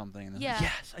mug or something. And they're Yeah. like,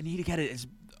 yes, I need to get it.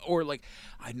 Or like,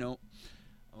 I know.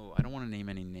 Oh, I don't want to name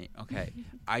any name. Okay,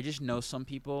 I just know some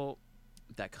people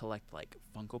that collect like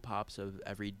Funko Pops of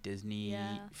every Disney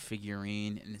Yeah.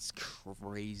 figurine, and it's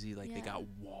crazy. Like they Yeah. got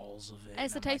walls of it. And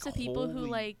it's the and I'm types like, of people who "Holy-"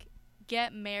 like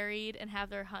get married and have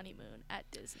their honeymoon at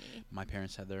Disney. My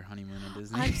parents had their honeymoon in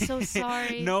Disney. I'm so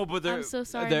sorry. No, but they're I'm so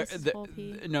sorry, they're- Mrs. they're-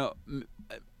 Volpe. No,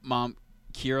 Mom,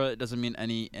 Kira, it doesn't mean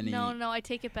any. No, I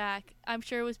take it back. I'm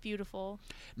sure it was beautiful.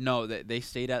 No, they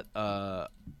stayed at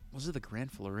was it the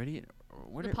Grand Floridian or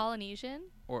what? The Polynesian?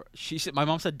 Or she said, my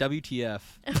mom said WTF.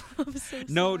 I'm so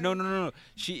No, sorry. no.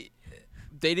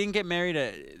 They didn't get married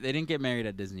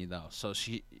at Disney though. So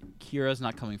Kira's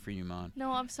not coming for you, Mom.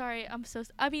 No, I'm sorry.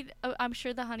 I mean, I'm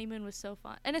sure the honeymoon was so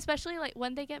fun. And especially like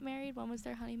when they get married, when was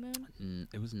their honeymoon?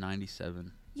 It was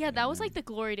 97. Yeah, that was like the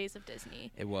glory days of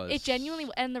Disney. It was. It genuinely,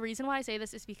 and the reason why I say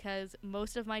this is because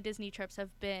most of my Disney trips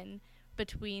have been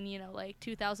between, like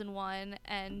 2001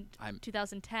 and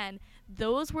 2010.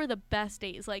 Those were the best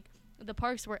days. Like the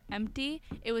parks were empty.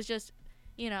 It was just,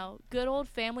 good old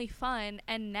family fun.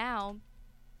 And now,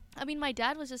 I mean, my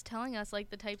dad was just telling us like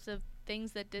the types of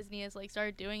things that Disney has like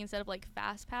started doing instead of like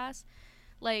Fast Pass.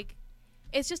 Like,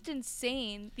 it's just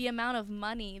insane the amount of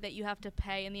money that you have to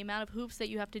pay and the amount of hoops that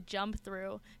you have to jump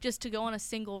through just to go on a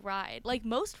single ride. Like,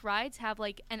 most rides have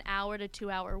like an hour to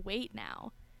 2 hour wait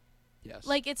now. Yes.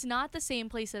 Like, it's not the same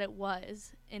place that it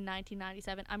was in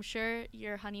 1997. I'm sure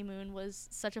your honeymoon was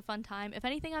such a fun time. If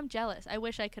anything, I'm jealous. I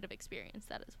wish I could have experienced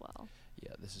that as well.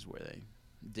 Yeah, this is where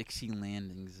Dixie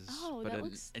Landings is. Oh, but that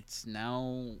looks... it's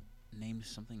now named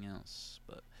something else.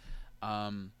 But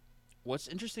what's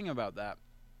interesting about that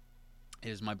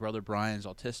is my brother Brian's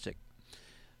autistic.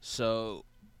 So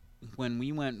when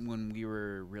we went when we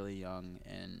were really young,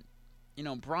 and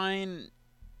Brian,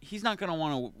 he's not gonna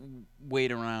want to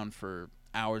wait around for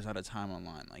hours at a time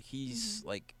online. Like he's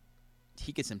like,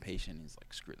 he gets impatient. He's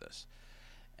like, screw this,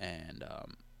 and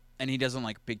he doesn't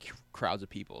like big crowds of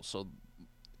people. So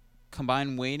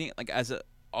combined waiting, like as a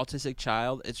autistic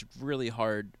child, it's really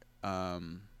hard.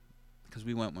 Because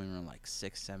we went when we were like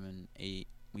 6, 7, 8.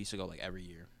 We used to go like every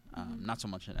year. Not so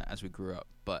much as we grew up,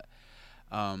 but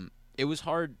it was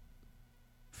hard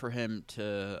for him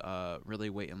to really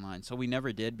wait in line. So we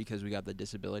never did because we got the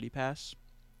disability pass.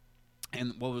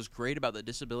 And what was great about the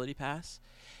disability pass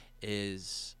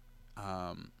is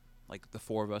like the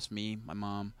four of us, me, my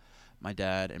mom, my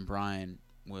dad, and Brian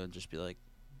would just be like,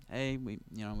 hey, we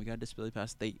got a disability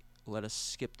pass. They let us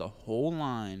skip the whole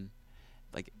line,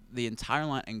 like the entire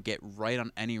line, and get right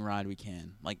on any ride we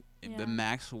can. Like the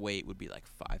max wait would be like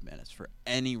 5 minutes for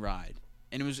any ride,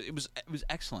 and it was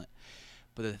excellent.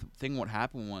 But the thing, what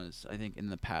happened was, I think in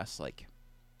the past like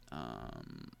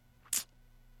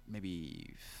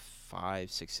maybe 5,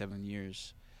 6, 7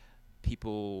 years,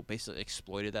 people basically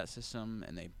exploited that system,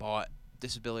 and they bought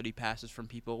disability passes from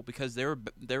people because they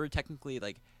were technically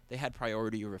like, they had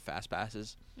priority over fast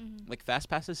passes. Like fast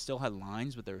passes still had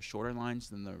lines, but they were shorter lines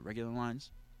than the regular lines.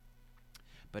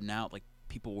 But now like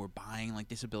people were buying like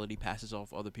disability passes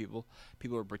off other people.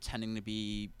 People were pretending to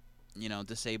be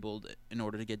disabled in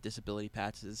order to get disability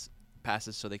passes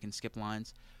so they can skip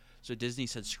lines. So Disney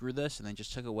said screw this, and they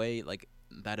just took away like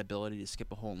that ability to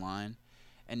skip a whole line.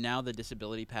 And now the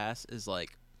disability pass is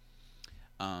like,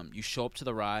 you show up to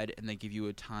the ride and they give you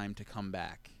a time to come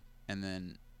back, and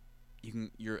then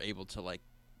you're able to like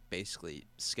basically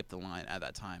skip the line at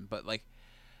that time. But like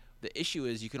the issue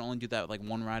is you can only do that like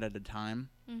one ride at a time.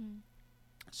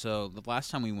 So the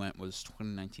last time we went was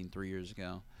 2019, 3 years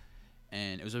ago,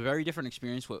 and it was a very different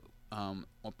experience what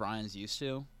Brian's used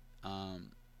to.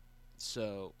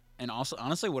 So, and also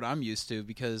honestly what I'm used to,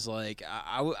 because like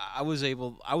I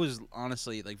was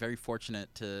honestly like very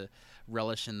fortunate to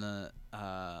relish in the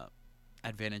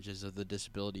advantages of the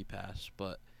disability pass.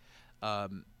 But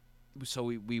so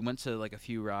we went to like a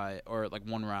few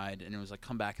one ride, and it was like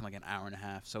come back in like an hour and a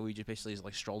half. So we just basically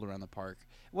like strolled around the park.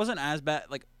 It wasn't as bad,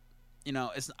 like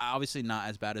it's obviously not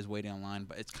as bad as waiting online,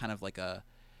 but it's kind of like a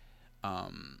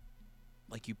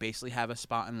like you basically have a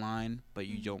spot in line, but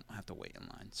you don't have to wait in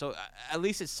line. So at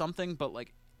least it's something. But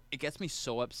like it gets me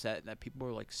so upset that people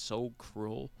are like so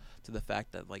cruel to the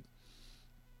fact that like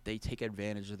they take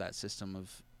advantage of that system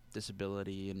of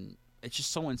disability, and it's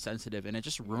just so insensitive, and it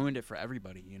just ruined it for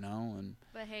everybody, and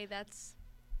But hey, that's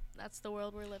the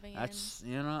world we're living that's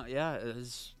yeah, it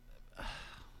is.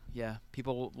 Yeah,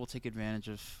 people will take advantage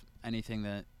of anything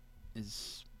that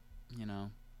is, you know,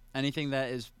 anything that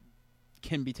is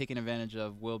can be taken advantage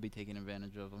of will be taken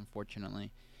advantage of,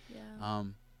 unfortunately. Yeah.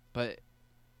 But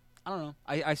I don't know.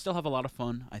 I still have a lot of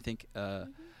fun. I think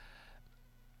I'm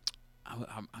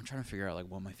trying to figure out like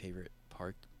what my favorite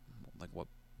park, like what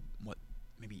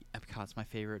maybe Epcot's my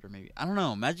favorite, or maybe I don't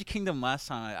know. Magic Kingdom last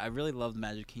time I really loved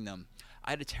Magic Kingdom. I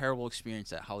had a terrible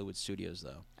experience at Hollywood Studios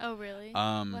though. Oh, really?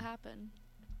 What happened?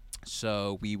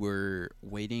 So we were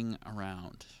waiting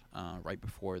around right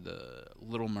before the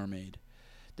Little Mermaid.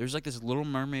 There's like this Little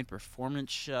Mermaid performance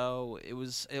show.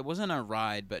 It wasn't a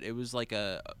ride, but it was like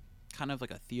a kind of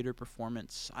like a theater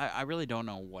performance. I really don't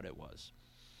know what it was.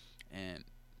 And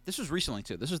this was recently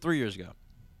too. This was 3 years ago.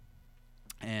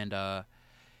 And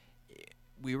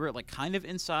we were like kind of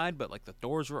inside, but like the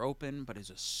doors were open, but it was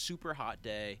a super hot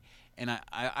day. And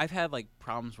I've had like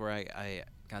problems where I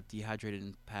got dehydrated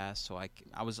in the past, so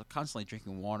I was constantly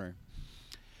drinking water.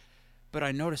 But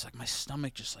I noticed like my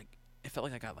stomach just like, it felt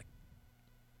like I got like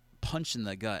punched in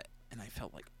the gut, and I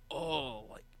felt like,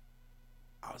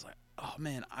 I was like, oh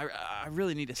man, I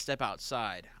really need to step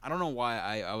outside. I don't know why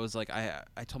I was like, I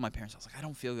told my parents, I was like, I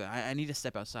don't feel good. I need to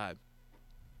step outside.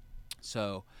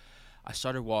 So I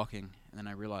started walking, and then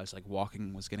I realized like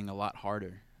walking was getting a lot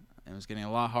harder. It was getting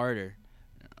a lot harder.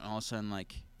 And all of a sudden,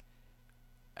 like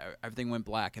everything went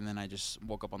black, and then I just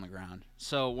woke up on the ground.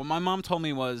 So what my mom told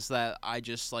me was that I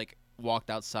just like walked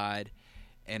outside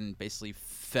and basically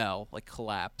fell, like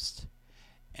collapsed.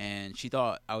 And she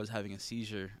thought I was having a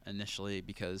seizure initially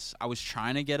because I was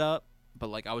trying to get up, but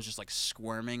like I was just like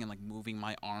squirming and like moving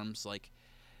my arms like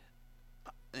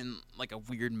in like a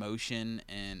weird motion,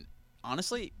 and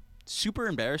honestly, super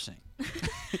embarrassing. Oh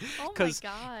my Because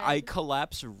god. I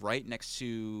collapsed right next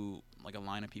to like a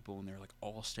line of people, and they were like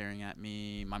all staring at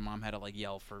me. My mom had to like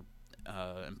yell for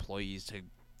employees to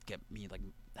get me like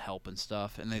help and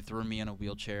stuff, and they threw me in a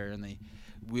wheelchair and they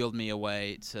wheeled me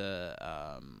away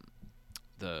to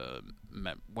the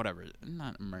whatever,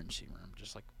 not emergency room,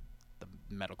 just like the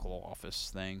medical office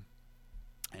thing.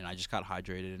 And I just got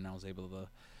hydrated, and I was able to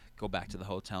go back to the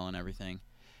hotel and everything.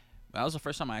 That was the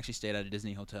first time I actually stayed at a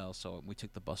Disney hotel, so we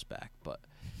took the bus back. But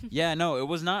yeah, no, it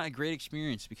was not a great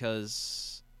experience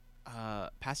because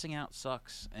passing out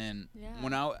sucks. And Yeah.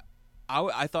 when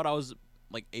I thought I was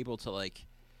like able to like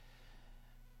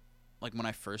when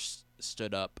I first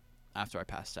stood up after I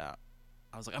passed out,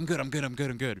 I was like, I'm good.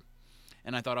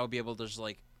 And I thought I would be able to just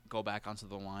like go back onto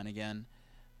the line again.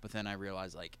 But then I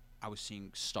realized like I was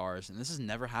seeing stars, and this has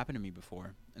never happened to me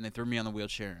before. And they threw me on the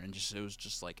wheelchair, and it was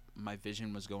just like my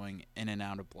vision was going in and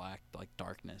out of black, like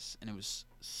darkness, and it was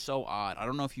so odd. I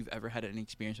don't know if you've ever had any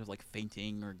experience with like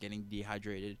fainting or getting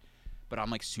dehydrated, but I'm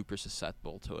like super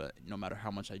susceptible to it. No matter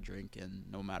how much I drink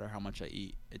and no matter how much I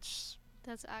eat,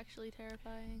 That's actually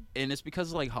terrifying. and it's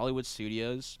because like Hollywood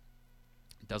Studios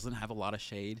doesn't have a lot of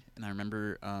shade. And I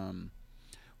remember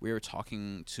we were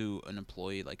talking to an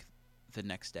employee like the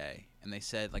next day, and they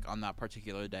said like on that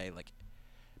particular day, like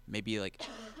maybe like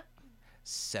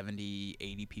 70,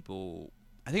 80 people,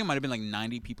 I think it might have been like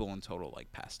 90 people in total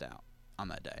like passed out on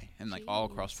that day, and like all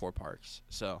across Jeez. 4 parks.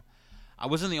 So I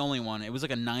wasn't the only one. It was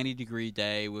like a 90-degree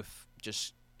day with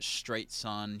just straight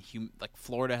sun. Like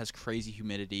Florida has crazy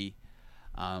humidity.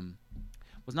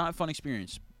 Was not a fun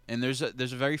experience. And there's a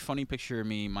very funny picture of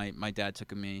me my dad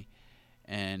took of me,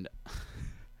 and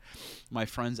my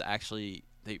friends actually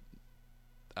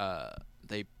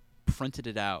they printed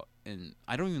it out, and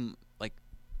I don't even like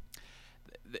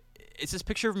it's this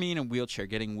picture of me in a wheelchair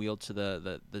getting wheeled to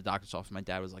the doctor's office. My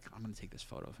dad was like, I'm gonna take this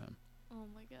photo of him, Oh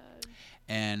my god.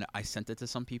 and I sent it to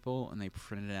some people, and they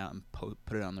printed it out and put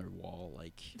it on their wall,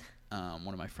 like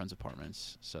one of my friends'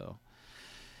 apartments. So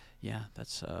yeah,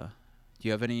 that's do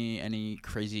you have any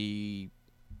crazy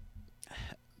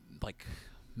like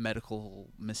medical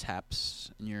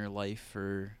mishaps in your life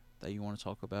or that you want to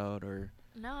talk about? Or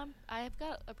No, I've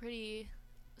got a pretty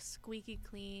squeaky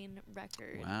clean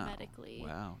record wow, medically.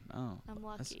 wow, no, I'm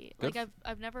that's lucky. good Like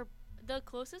I've never, the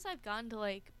closest I've gotten to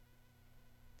like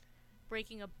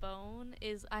breaking a bone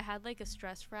is I had like a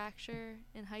stress fracture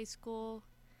in high school.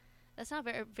 That's not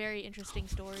a very interesting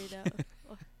story though.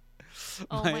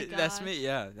 Oh my That's gosh. me.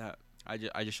 Yeah, I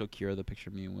just showed Kira the picture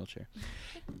of me in a wheelchair,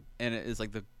 and it is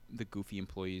like the goofy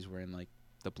employees wearing like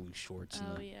the blue shorts.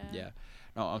 Oh, and yeah. yeah.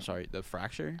 No, I'm sorry. The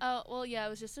fracture. Oh well, yeah, it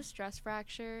was just a stress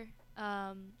fracture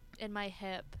in my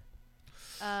hip.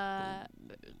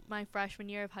 My freshman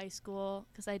year of high school,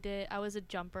 because I was a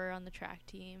jumper on the track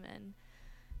team, and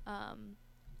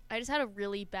I just had a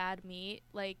really bad meet.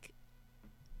 Like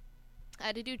I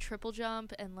had to do triple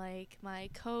jump, and like my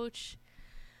coach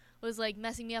was like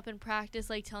messing me up in practice,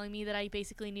 like telling me that I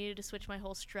basically needed to switch my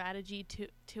whole strategy to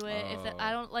it.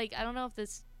 I don't know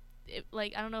if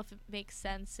I don't know if it makes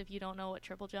sense if you don't know what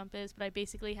triple jump is, but I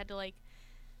basically had to like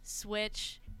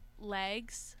switch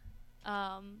legs,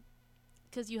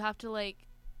 'cause you have to like,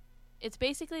 it's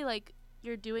basically like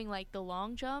you're doing like the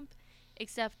long jump,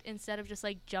 except instead of just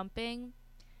like jumping,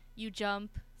 you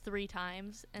jump 3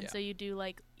 times, and so you do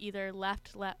like either like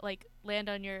land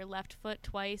on your left foot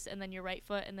twice and then your right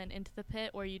foot and then into the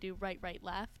pit, or you do right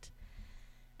left.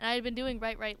 And I had been doing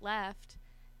right left,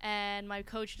 and my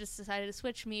coach just decided to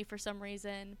switch me for some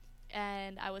reason,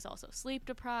 and I was also sleep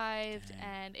deprived. Dang.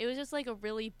 And it was just like a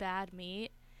really bad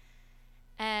meet,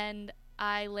 and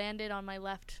I landed on my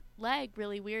left leg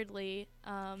really weirdly,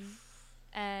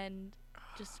 and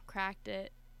just cracked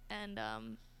it. And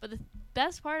but the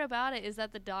best part about it is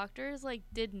that the doctors like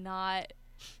the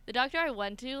doctor I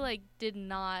went to like did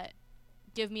not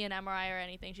give me an MRI or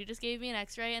anything. She just gave me an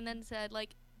x-ray and then said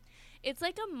like it's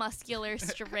like a muscular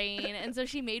strain. And so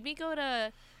she made me go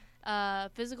to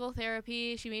physical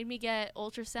therapy. She made me get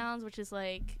ultrasounds, which is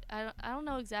like I don't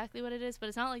know exactly what it is, but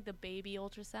it's not like the baby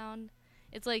ultrasound.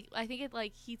 It's like I think it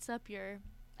like heats up your,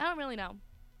 I don't really know.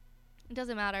 It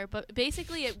doesn't matter, but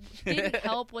basically it didn't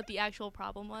help what the actual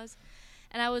problem was.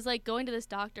 And I was like going to this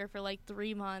doctor for like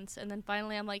 3 months, and then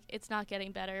finally I'm like, it's not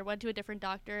getting better. Went to a different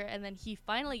doctor, and then he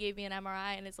finally gave me an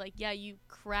MRI, and it's like, yeah, you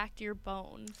cracked your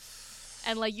bone,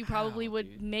 and like you probably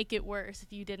would make it worse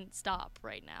if you didn't stop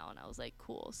right now. And I was like,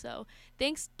 cool. So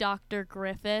thanks, Dr.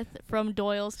 Griffith from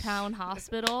Doylestown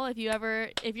Hospital. If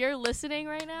you're listening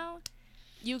right now,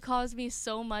 you caused me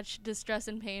so much distress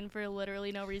and pain for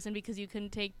literally no reason because you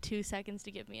couldn't take 2 seconds to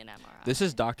give me an MRI. This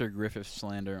is Dr. Griffith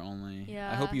slander only.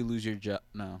 Yeah. I hope you lose your job.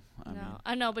 No.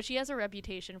 I know, but she has a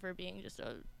reputation for being just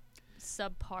a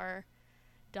subpar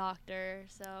doctor,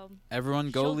 so everyone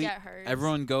go she'll get hers.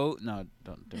 Everyone go. No,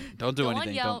 don't do go anything.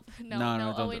 On Yelp. No.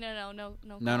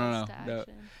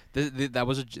 That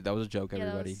was a joke,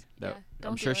 everybody.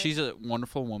 I'm sure she's a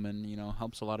wonderful woman. You know,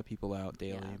 helps a lot of people out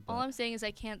daily. Yeah. All I'm saying is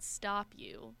I can't stop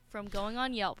you from going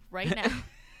on Yelp right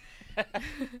now.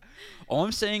 All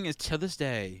I'm saying is to this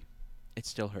day, it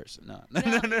still hurts. No.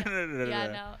 Yeah,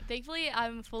 no. Thankfully,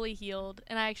 I'm fully healed,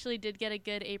 and I actually did get a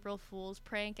good April Fool's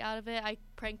prank out of it. I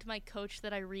pranked my coach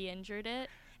that I re-injured it,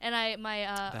 and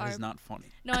that is not funny.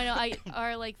 No, I know.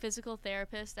 Our like physical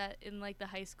therapist in like the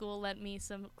high school lent me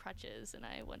some crutches, and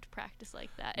I went to practice like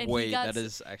that. And wait, that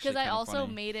is actually because I also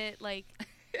funny. made it like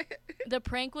the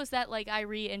prank was that like I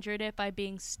re-injured it by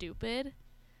being stupid,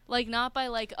 like not by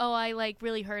like I like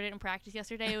really hurt it in practice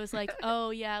yesterday. It was like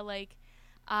yeah like.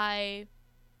 I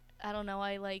don't know,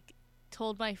 I like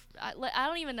told I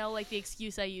don't even know like the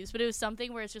excuse I used, but it was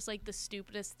something where it's just like the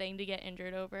stupidest thing to get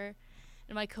injured over,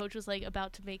 and my coach was like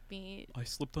about to make me. I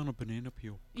slipped on a banana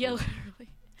peel. Yeah, literally.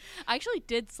 I actually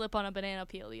did slip on a banana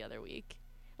peel the other week,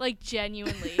 like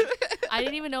genuinely. I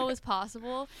didn't even know it was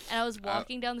possible, and I was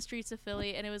walking down the streets of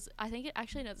Philly, and it was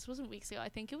this wasn't weeks ago. I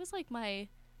think it was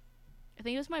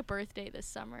my birthday this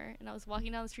summer, and I was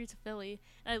walking down the streets of Philly,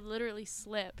 and I literally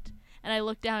slipped, and I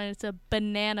looked down, and it's a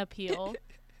banana peel,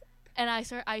 and I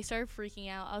started freaking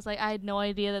out. I was like, I had no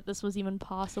idea that this was even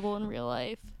possible in real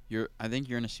life. I think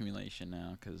you're in a simulation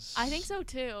now, cause I think so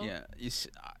too. Yeah,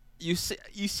 you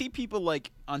see people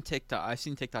like on TikTok. I've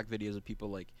seen TikTok videos of people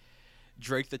like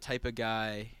Drake, the type of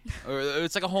guy, or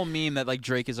it's like a whole meme that like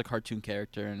Drake is a cartoon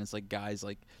character, and it's like guys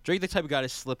like Drake, the type of guy to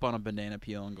slip on a banana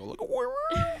peel and go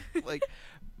like,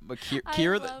 but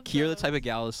Kira the type of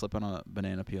gal to slip on a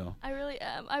banana peel. I really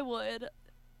am. I would,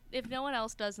 if no one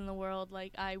else does in the world,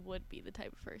 like I would be the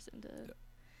type of person to. Yeah.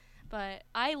 But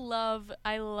I love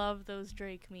those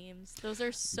Drake memes. Those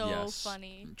are so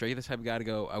funny. Drake the type of guy to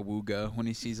go awooga when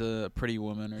he sees a pretty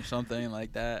woman or something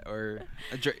like that, or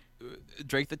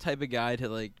Drake the type of guy to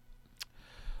like.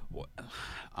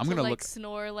 I'm gonna look.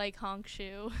 Snore like honk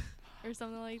shoe, or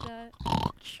something like that.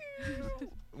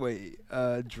 Wait,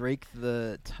 Drake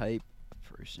the type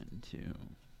person to.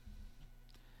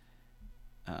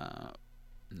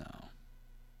 No.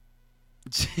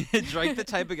 Drake the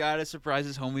type of guy to surprise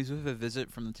his homies with a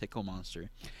visit from the Tickle Monster.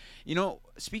 You know,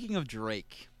 speaking of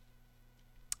Drake,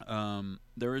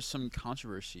 there was some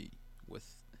controversy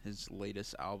with his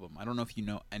latest album. I don't know if you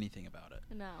know anything about it.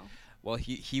 No. Well,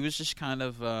 he was just kind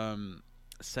of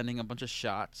sending a bunch of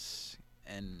shots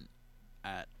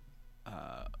at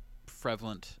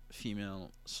prevalent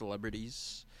female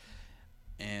celebrities,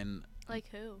 and like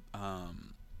who?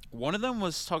 One of them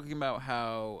was talking about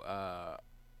how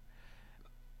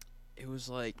it was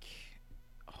like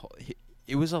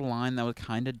it was a line that would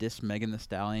kind of diss Megan Thee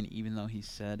Stallion, even though he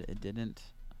said it didn't.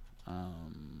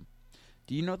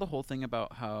 Do you know the whole thing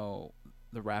about how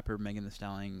the rapper Megan Thee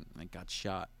Stallion like got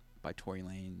shot by Tory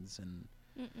Lanez and?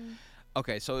 Mm-mm.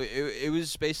 Okay, so it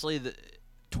was basically the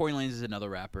Tory Lanez is another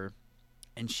rapper,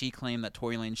 and she claimed that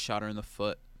Tory Lanez shot her in the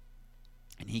foot,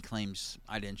 and he claims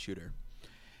I didn't shoot her.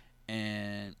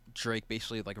 And Drake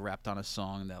basically like rapped on a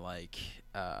song that like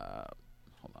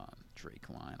hold on, Drake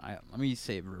line. Let me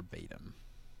say it verbatim.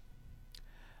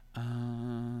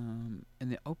 In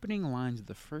the opening lines of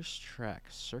the first track,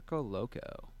 Circo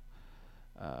Loco.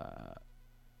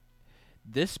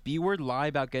 This B-word lie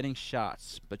about getting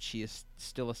shots, but she is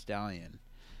still a stallion.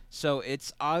 So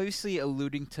it's obviously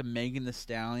alluding to Megan Thee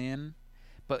Stallion,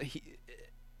 but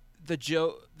the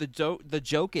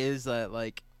joke is that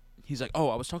like he's like, oh,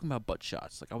 I was talking about butt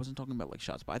shots, like I wasn't talking about like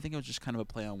shots, but I think it was just kind of a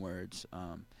play on words,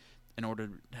 in order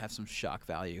to have some shock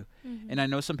value. Mm-hmm. And I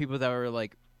know some people that were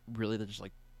like really just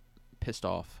like pissed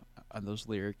off on those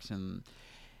lyrics, and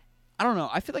I don't know.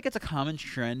 I feel like it's a common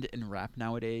trend in rap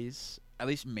nowadays, at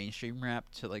least mainstream rap,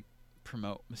 to like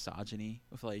promote misogyny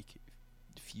with like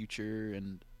Future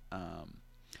and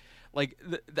like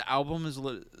the album is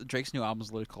Drake's new album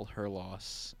is literally called Her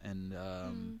Loss,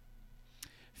 and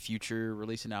Future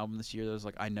released an album this year that was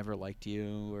like I Never Liked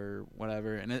You or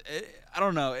whatever, and I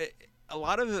don't know. A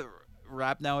lot of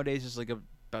rap nowadays is like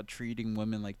about treating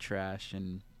women like trash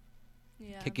and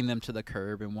kicking them to the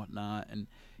curb and whatnot, and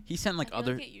he sent like I feel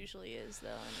other. like it usually is though,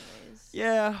 anyways.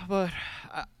 Yeah, but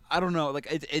I don't know. Like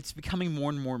it's becoming more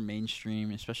and more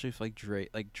mainstream, especially if like Drake.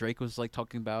 Like Drake was like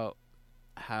talking about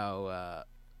how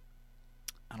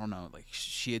I don't know, like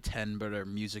she had 10, but her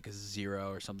music is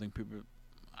 0 or something. People,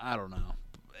 I don't know.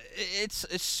 It's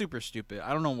super stupid.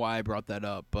 I don't know why I brought that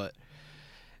up, but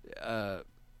I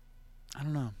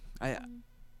don't know.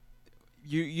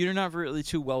 You're not really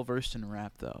too well versed in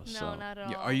rap though. No, so not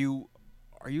at all. Are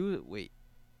you? Wait.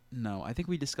 No, I think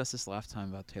we discussed this last time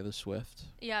about Taylor Swift.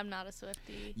 Yeah, I'm not a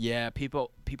Swiftie. Yeah,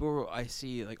 people I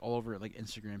see like all over like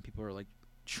Instagram, people are like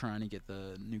trying to get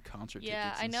the new concert Yeah,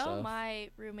 tickets I and know stuff. my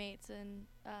roommates and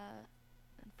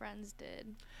friends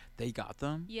did. They got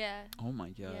them? Yeah. Oh my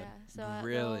god. Yeah. So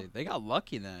really? They got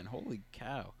lucky then. Holy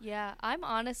cow. Yeah, I'm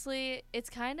honestly, it's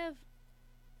kind of.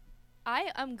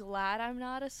 I'm glad I'm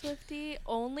not a Swiftie,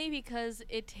 only because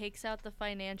it takes out the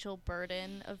financial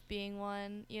burden of being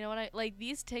one. You know what like?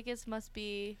 These tickets must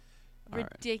be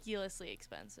ridiculously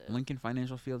expensive. Lincoln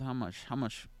Financial Field, how much? How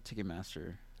much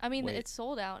Ticketmaster? I mean, it's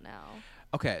sold out now.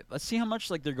 Okay, let's see how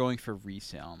much like they're going for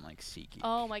resale on like SeatGeek.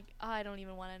 Oh my! I don't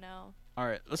even want to know. All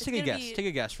right, let's take a guess. Take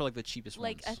a guess for like the cheapest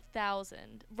like ones. Like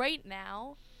 1,000 right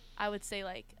now. I would say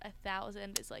like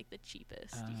 1,000 is like the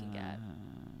cheapest you can get.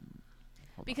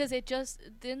 Because they just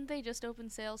open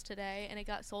sales today and it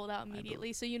got sold out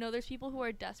immediately. So there's people who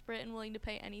are desperate and willing to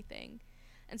pay anything,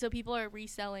 and so people are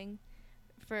reselling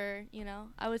for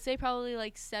I would say probably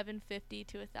like $750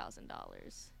 to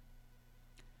 $1,000.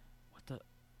 What the?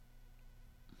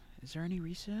 Is there any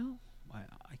resale? Why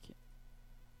I can't.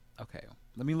 Okay,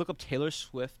 let me look up Taylor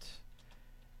Swift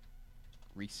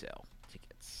resale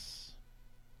tickets.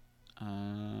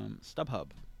 StubHub.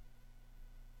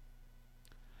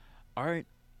 All right.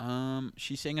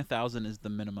 She's saying 1,000 is the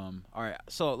minimum. All right.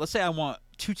 So let's say I want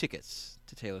 2 tickets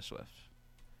to Taylor Swift.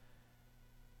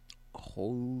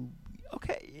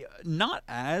 Okay. Not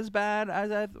as bad as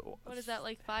I. What is that,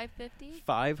 like $550?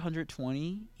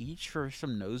 $520 each for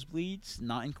some nosebleeds,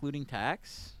 not including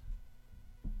tax.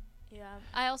 Yeah.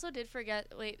 I also did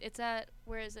forget. Wait, it's at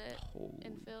where is it?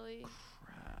 In Philly.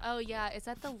 Oh yeah, it's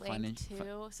at the Link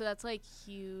too. So that's like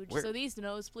huge. So these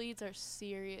nosebleeds are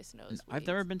serious nosebleeds. I've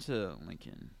never been to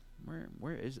Lincoln.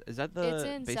 Where is that the? It's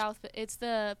in It's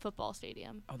the football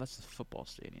stadium. Oh, that's the football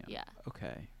stadium. Yeah.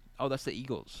 Okay. Oh, that's the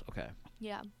Eagles. Okay.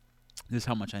 Yeah. This is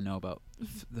how much I know about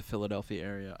the Philadelphia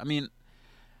area. I mean,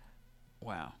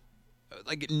 wow.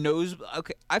 Like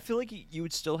okay, I feel like you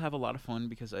would still have a lot of fun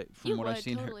because from what I've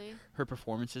seen, her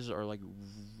performances are like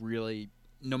really,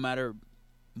 no matter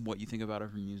what you think about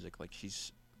her music, like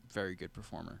she's a very good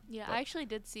performer. Yeah, I actually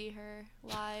did see her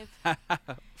live,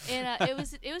 and it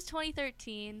was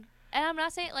 2013. And I'm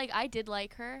not saying like I did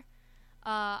like her.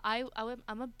 I'm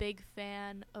a big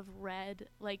fan of Red.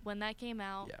 Like when that came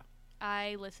out, yeah.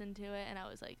 I listened to it and I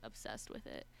was like obsessed with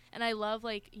it. And I love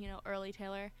like early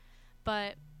Taylor,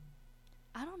 but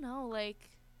I don't know, like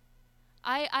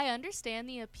I understand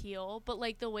the appeal, but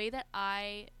like the way that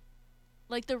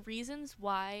like the reasons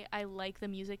why I like the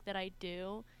music that I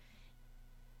do,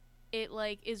 it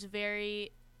like is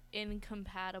very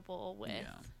incompatible with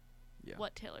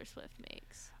what Taylor Swift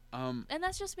makes. And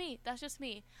that's just me.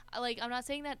 I'm not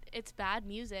saying that it's bad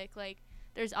music. Like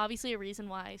there's obviously a reason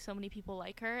why so many people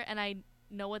like her, and I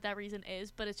know what that reason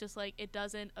is, but it's just like it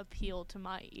doesn't appeal to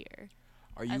my ear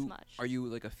Are as you much. are you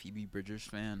like a Phoebe Bridgers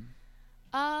fan?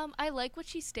 I like what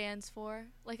she stands for.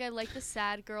 Like I like the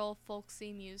sad girl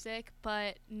folksy music,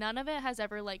 but none of it has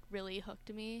ever like really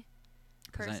hooked me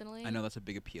 'Cause personally. I know that's a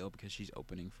big appeal because she's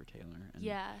opening for Taylor. And,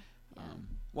 Yeah.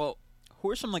 Well, who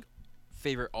are some like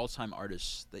favorite all-time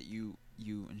artists that you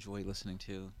enjoy listening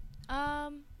to?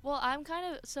 Well, I'm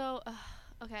kind of so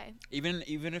okay. Even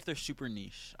if they're super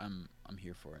niche, I'm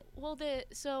here for it. Well,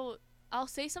 so I'll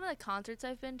say some of the concerts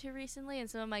I've been to recently and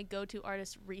some of my go-to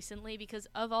artists recently because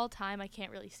of all time I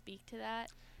can't really speak to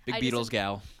that. Big I just Beatles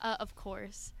gal. Of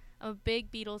course. I'm a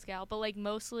big Beatles gal, but like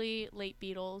mostly late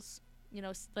Beatles, you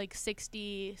know, like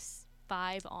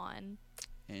 65 on.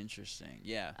 Interesting.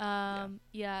 Yeah.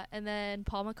 Yeah, and then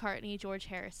Paul McCartney, George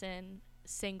Harrison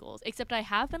singles. Except I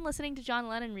have been listening to John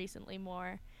Lennon recently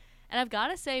more. And I've got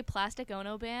to say Plastic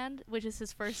Ono Band, which is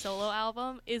his first solo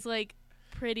album, is like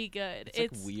pretty good.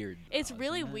 It's like weird. It's though,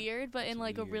 really isn't it? weird, but It's in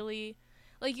like weird. a really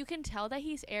like you can tell that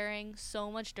he's airing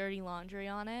so much dirty laundry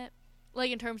on it.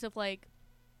 Like in terms of like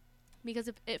because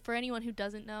for anyone who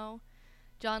doesn't know,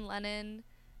 John Lennon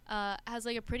has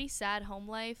like a pretty sad home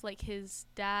life. Like his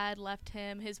dad left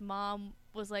him. His mom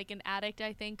was like an addict,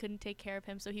 I think, couldn't take care of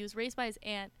him. So he was raised by his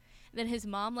aunt. And then his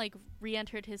mom like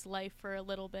re-entered his life for a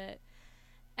little bit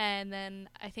and then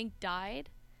I think died.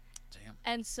 Damn.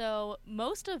 And so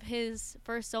most of his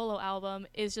first solo album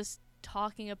is just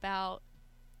talking about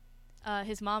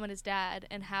his mom and his dad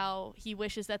and how he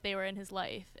wishes that they were in his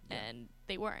life and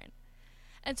they weren't.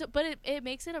 And so, but it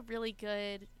makes it a really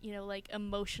good, you know, like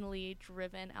emotionally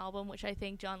driven album, which I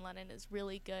think John Lennon is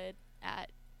really good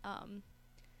at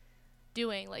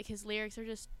doing. Like his lyrics are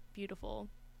just beautiful.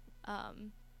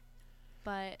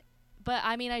 But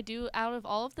I mean, I do out of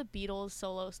all of the Beatles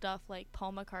solo stuff, like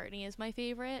Paul McCartney is my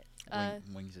favorite.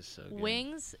 Wings is so good.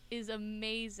 Wings is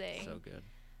amazing. So good.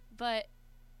 But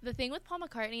the thing with Paul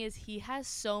McCartney is he has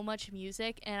so much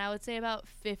music, and I would say about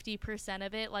 50%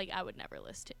 of it, like, I would never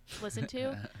listen to.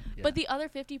 Yeah. But the other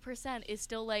 50% is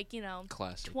still, like, you know,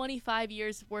 Classic. 25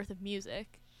 years worth of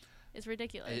music. It's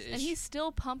ridiculous. It's and he's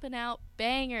still pumping out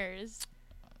bangers.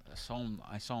 I saw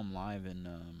him live in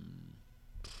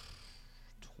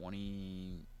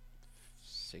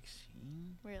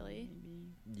 2016. Really?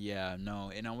 Maybe? Yeah,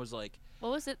 no, and I was like,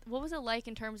 What was it like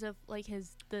in terms of, like,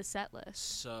 the set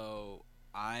list? so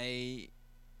I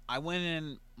went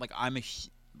in like I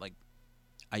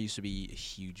used to be a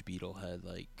huge Beatle head.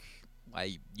 Like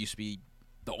I used to be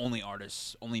the only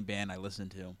band I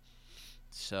listened to.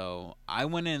 So I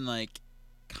went in like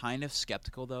kind of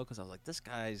skeptical though, because I was like, this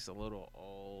guy's a little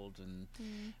old,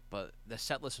 but the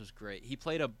set list was great. He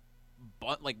played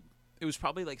like it was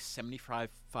probably like 75%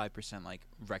 like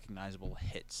recognizable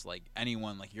hits, like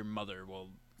anyone, like your mother will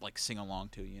like sing along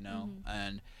to, you know.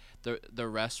 And the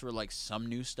rest were like some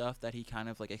new stuff that he kind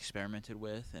of like experimented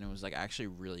with, and it was like actually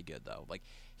really good though. Like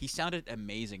he sounded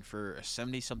amazing for a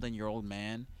 70-something-year-old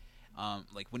man.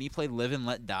 Like when he played "Live and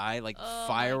Let Die," like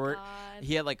firework,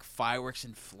 he had like fireworks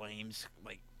and flames,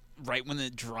 like right when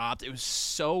it dropped. It was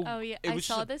so. Oh yeah, I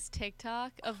saw this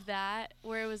TikTok of that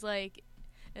where it was like,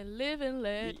 "And live and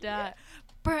let die,"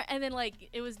 and then like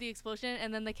it was the explosion,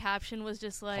 and then the caption was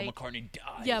just like, Paul McCartney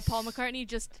dies. Yeah, Paul McCartney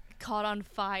just caught on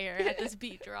fire at this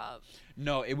beat drop.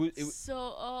 No, it was so.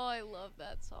 Oh, I love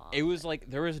that song. It was like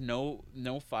there was no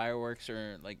fireworks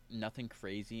or like nothing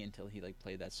crazy until he like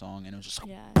played that song, and it was just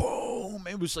like boom.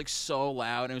 It was like so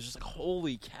loud, and it was just like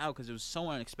holy cow, because it was so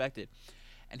unexpected.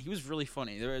 And he was really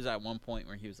funny. There was at one point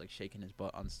where he was like shaking his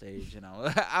butt on stage, and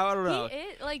I don't know.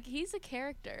 He's a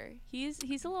character. He's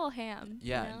a little ham.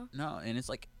 Yeah, you know? no, and it's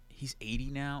like he's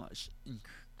 80 now. It's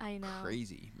I know.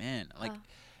 Crazy, man. Like,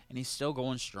 and he's still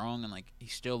going strong, and like he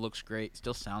still looks great.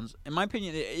 Still sounds, in my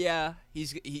opinion, he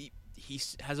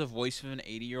has a voice of an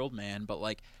 80-year-old man, but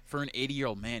like for an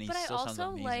 80-year-old man, he still sounds amazing. But I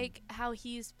also like how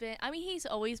he's been. I mean, he's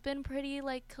always been pretty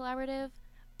like collaborative.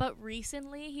 But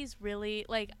recently, he's really,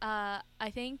 like, I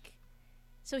think,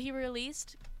 so he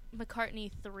released McCartney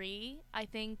 3. I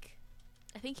think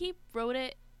he wrote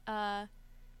it, and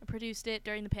produced it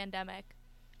during the pandemic.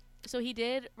 So he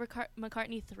did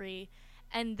McCartney 3,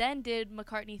 and then did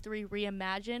McCartney 3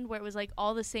 Reimagined, where it was, like,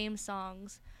 all the same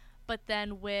songs, but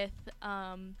then with,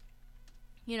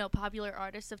 you know, popular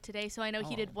artists of today. So I know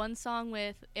he did one song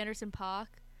with Anderson .Paak,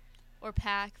 or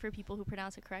Pack for people who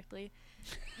pronounce it correctly,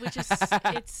 which is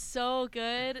it's so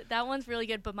good. That one's really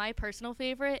good. But my personal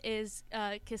favorite is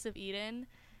Kiss of Eden,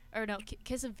 or no,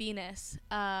 Kiss of Venus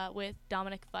with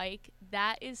Dominic Fike.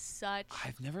 That is such.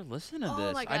 I've never listened to Oh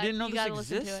this. my God, I didn't know you this gotta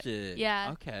listen to it. existed.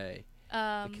 Yeah. Okay.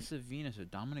 The Kiss of Venus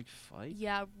with Dominic Fike.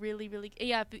 Yeah, really, really.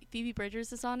 Yeah, Phoebe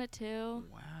Bridgers is on it too.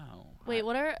 Wow. Wait,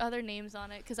 what are other names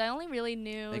on it? Because I only really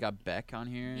knew. They got Beck on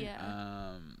here.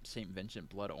 Yeah. Saint Vincent,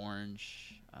 Blood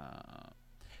Orange.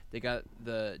 They got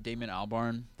the Damon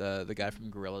Albarn, the guy from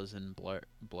Gorillaz and Blur.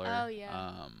 Oh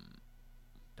yeah.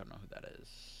 Don't know who that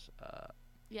is.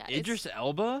 Yeah. Idris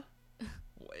Elba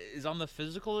is on the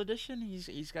physical edition.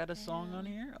 He's got a song on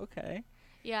here. Okay.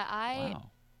 Yeah,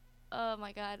 Wow. Oh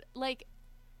my god. Like,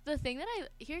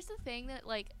 here's the thing that,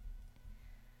 like,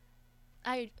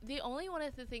 the only one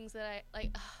of the things that I,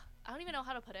 like, I don't even know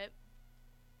how to put it,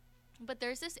 but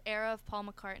there's this era of Paul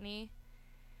McCartney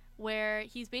where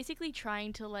he's basically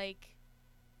trying to, like,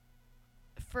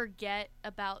 forget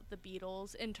about the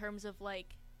Beatles in terms of,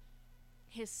 like,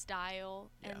 his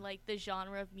style and, like, the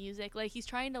genre of music. Like, he's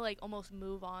trying to, like, almost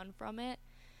move on from it.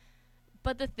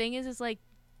 But the thing is, like,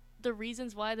 the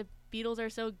reasons why the Beatles are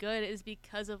so good is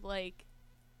because of, like,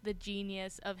 the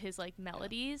genius of his, like,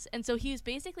 melodies. And so he's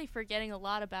basically forgetting a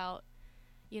lot about,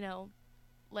 you know,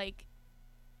 like,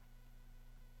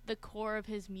 the core of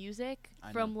his music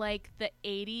from, like, the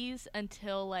 80s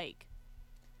until, like,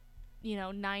 you know,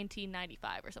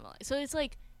 1995 or something like that. So it's,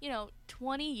 like, you know,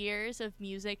 20 years of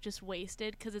music just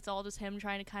wasted because it's all just him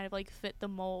trying to kind of, like, fit the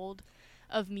mold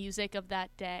of music of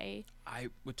that day. I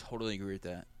would totally agree with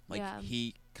that. Like, Yeah.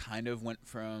 he kind of went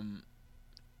from...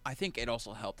 I think it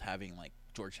also helped having, like,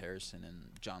 George Harrison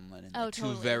and John Lennon. Oh, like, two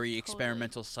totally, very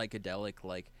experimental, psychedelic,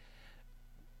 like,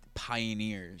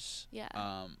 pioneers.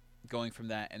 Yeah. Going from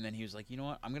that, and then he was like, you know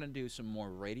what, I'm going to do some more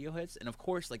radio hits. And, of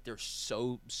course, like, they're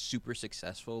so super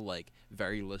successful, like,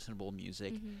 very listenable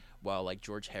music. Mm-hmm. While, like,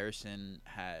 George Harrison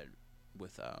had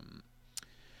with,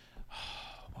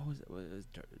 what was it?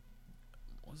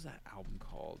 What was that album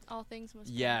called? All Things Must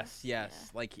Pass. Yes. Yeah.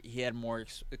 Like, he had more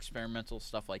experimental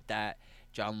stuff like that.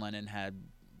 John Lennon had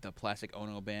the Plastic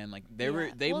Ono Band. Like, they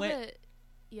went.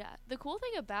 The cool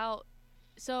thing about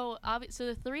so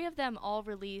the three of them all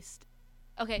released.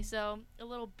 Okay, so a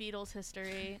little Beatles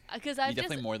history because I've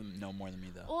definitely know more than me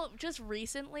though. Well, just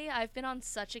recently I've been on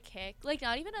such a kick, like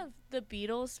not even of the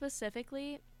Beatles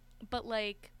specifically, but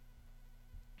like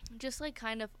just like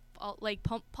kind of like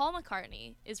Paul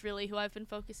McCartney is really who I've been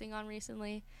focusing on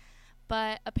recently.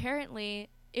 But apparently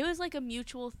it was like a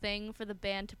mutual thing for the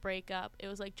band to break up. It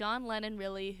was like John Lennon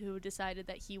really who decided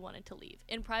that he wanted to leave.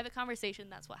 In private conversation,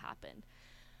 that's what happened.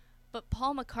 But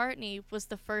Paul McCartney was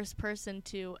the first person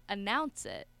to announce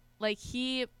it. Like,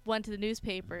 he went to the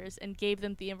newspapers and gave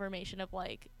them the information of,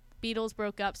 like, Beatles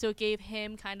broke up, so it gave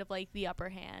him kind of, like, the upper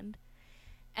hand.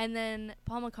 And then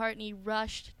Paul McCartney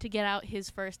rushed to get out his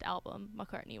first album,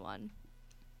 McCartney 1.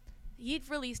 He'd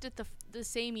released it the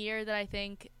same year that I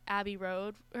think Abbey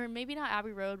Road, or maybe not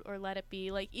Abbey Road or Let It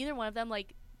Be, like, either one of them,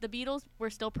 like, the Beatles were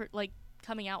still,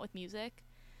 coming out with music.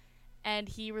 And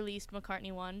he released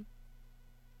McCartney 1.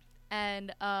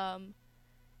 And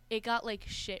it got like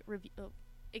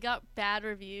it got bad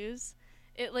reviews.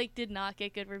 It like did not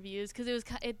get good reviews because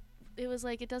it was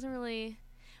like it doesn't really.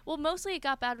 Well, mostly it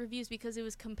got bad reviews because it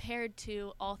was compared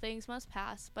to All Things Must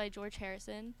Pass by George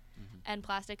Harrison and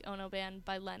Plastic Ono Band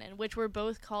by Lennon, which were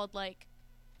both called like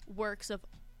works of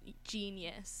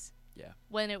genius. Yeah.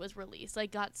 When it was released,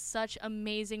 like got such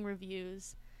amazing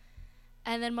reviews,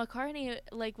 and then McCartney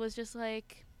like was just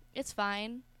like, it's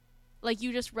fine. Like,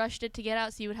 you just rushed it to get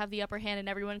out so you would have the upper hand, and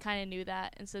everyone kind of knew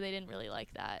that, and so they didn't really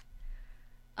like that.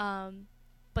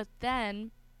 But then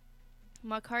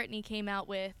McCartney came out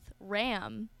with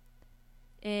Ram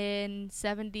in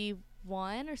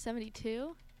 71 or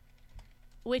 72,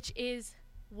 which is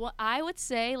what I would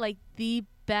say, like, the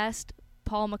best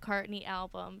Paul McCartney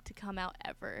album to come out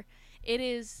ever. It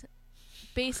is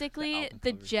basically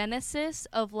the genesis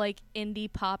of, like,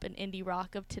 indie pop and indie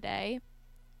rock of today.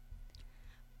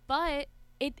 But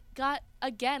it got,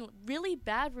 again, really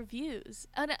bad reviews.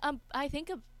 And I think,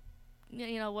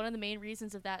 one of the main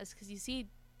reasons of that is because you see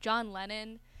John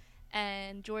Lennon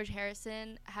and George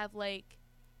Harrison have, like,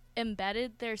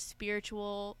 embedded their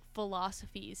spiritual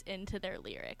philosophies into their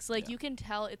lyrics. Like, you can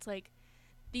tell it's, like,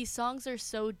 these songs are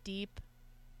so deep.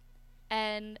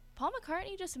 And Paul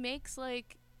McCartney just makes,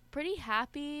 like, pretty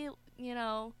happy,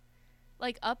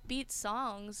 like upbeat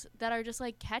songs that are just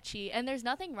like catchy, and there's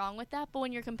nothing wrong with that. But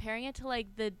when you're comparing it to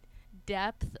like the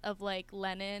depth of like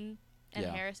Lennon and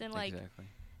Harrison, like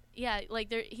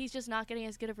he's just not getting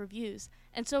as good of reviews.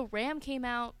 And so Ram came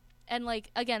out, and like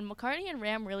again, McCartney and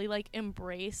Ram really like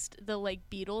embraced the like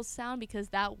Beatles sound because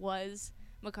that was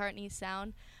McCartney's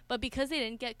sound. But because they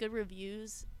didn't get good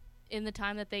reviews in the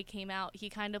time that they came out, he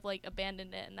kind of like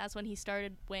abandoned it, and that's when he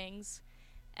started Wings,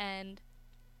 and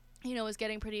was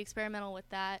getting pretty experimental with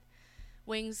that.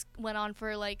 Wings went on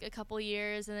for like a couple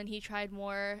years, and then he tried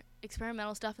more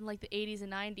experimental stuff in like the 80s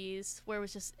and 90s, where it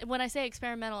was just, when I say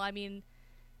experimental, I mean,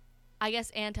 I guess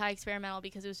anti-experimental,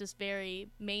 because it was just very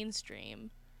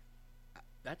mainstream.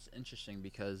 That's interesting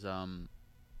because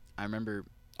I remember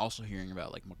also hearing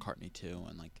about like McCartney too,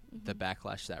 and like the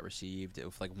backlash that received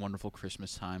with like Wonderful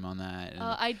Christmas Time on that. And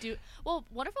I do. Well,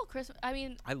 Wonderful Christmas, I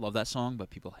mean, I love that song, but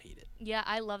people hate it. yeah,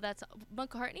 I love that song.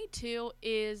 McCartney too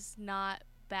is not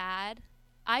bad.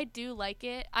 I do like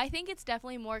it. I think it's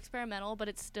definitely more experimental, but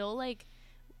it's still like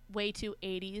way too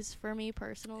 80s for me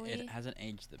personally. It hasn't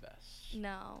aged the best.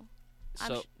 No.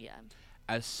 So, yeah.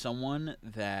 as someone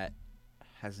that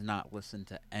has not listened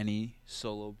to any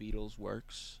solo Beatles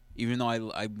works, even though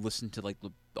I listened to like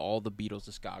all the Beatles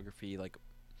discography, like,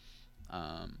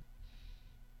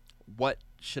 what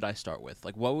should I start with?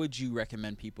 Like, what would you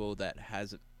recommend people that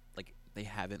like they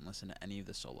haven't listened to any of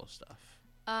the solo stuff?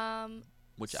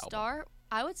 Which album?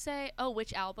 I would say,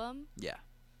 which album? Yeah,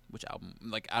 which album?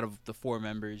 Like out of the 4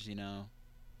 members, you know.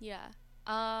 Yeah.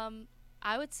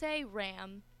 I would say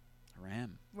Ram.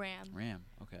 Ram.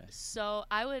 Okay. So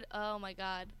I would. Oh my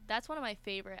God, that's one of my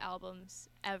favorite albums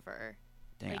ever.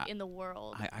 Dang, like in the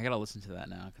world. I gotta listen to that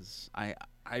now because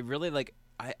I really like.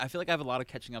 I feel like I have a lot of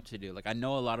catching up to do. Like I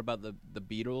know a lot about the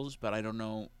Beatles, but I don't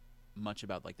know much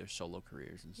about like their solo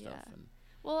careers and stuff. Yeah. And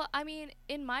Well, I mean,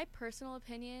 in my personal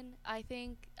opinion, I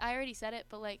think I already said it,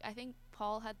 but like I think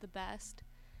Paul had the best.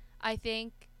 I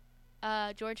think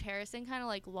George Harrison kind of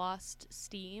like lost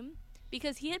steam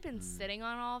because he had been sitting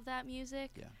on all of that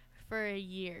music for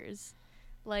years.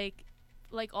 Like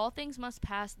All Things Must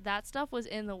Pass, that stuff was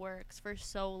in the works for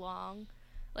so long.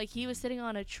 Like he was sitting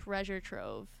on a treasure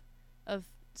trove of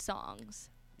songs.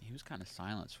 he was kind of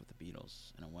silenced with the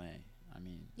Beatles in a way. I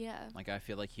mean, Yeah. like I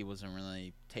feel like he wasn't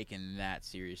really taken that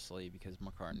seriously because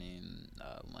McCartney and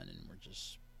Lennon were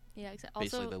just Yeah, exactly.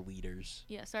 basically Also, the leaders.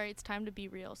 yeah, sorry, it's time to be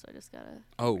real, so I just gotta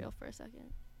Oh. be real for a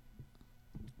second.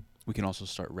 We can also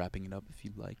start wrapping it up if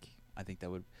you'd like. I think that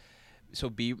would.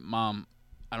 So Mom,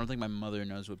 I don't think my mother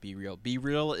knows what Be Real. Be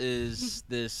Real is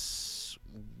this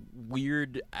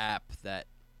weird app that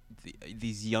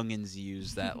these youngins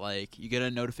use that like you get a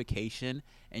notification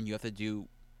and you have to do.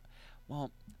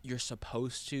 Well, you're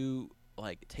supposed to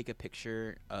like take a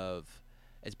picture of.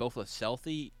 It's both a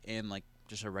selfie and like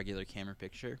just a regular camera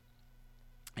picture,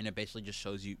 and it basically just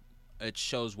shows you. It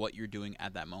shows what you're doing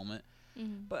at that moment.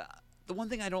 Mm-hmm. But the one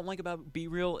thing I don't like about Be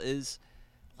Real is,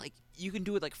 like, you can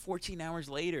do it like 14 hours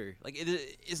later. Like,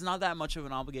 it's not that much of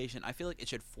an obligation. I feel like it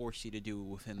should force you to do it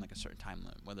within like a certain time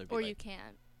limit, whether it be Or like, you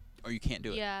can't. or you can't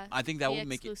do it. Yeah. I think that the would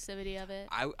make it. exclusivity of it.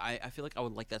 I feel like I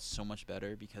would like that so much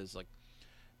better because like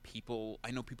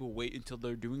I know people wait until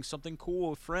they're doing something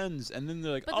cool with friends and then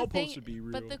they're like, But I'll the thing- post to Be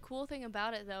Real. But the cool thing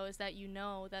about it though is that you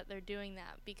know that they're doing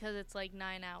that because it's like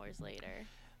 9 hours later.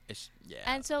 Yeah.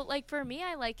 And so like for me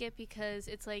I like it because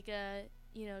it's like a,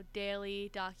 daily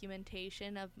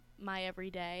documentation of my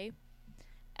everyday.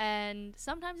 And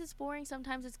sometimes it's boring,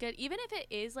 sometimes it's good. Even if it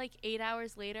is like 8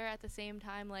 hours later at the same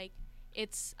time, like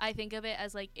I think of it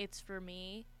as like it's for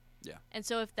me. Yeah. And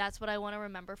so if that's what I want to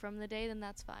remember from the day, then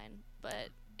that's fine. But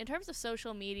in terms of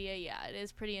social media, yeah, it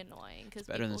is pretty annoying because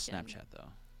better than Snapchat though.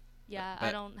 Yeah, But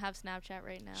I don't have Snapchat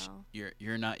right now. You're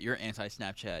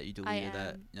anti-Snapchat. You deleted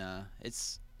that. Yeah.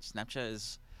 It's Snapchat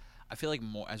is. I feel like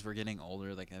more as we're getting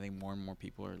older, like I think more and more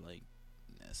people are like,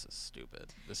 this is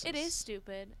stupid. It is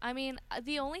stupid. I mean,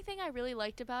 the only thing I really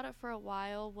liked about it for a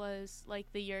while was like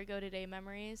the year ago today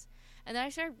memories, and then I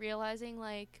started realizing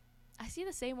like I see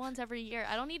the same ones every year.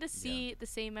 I don't need to see the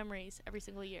same memories every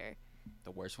single year.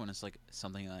 The worst one is like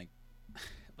something like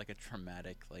like a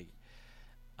traumatic like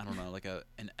I don't know like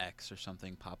an ex or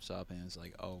something pops up and it's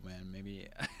like, oh man, maybe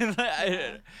I'm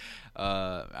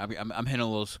hitting a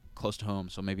little close to home,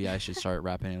 so maybe I should start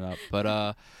wrapping it up.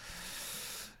 But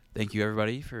thank you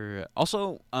everybody for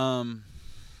also what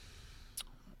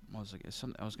was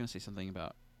I was gonna say something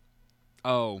about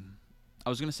I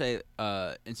was gonna say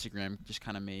Instagram just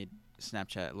kind of made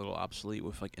Snapchat a little obsolete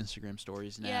with like Instagram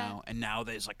stories now, and now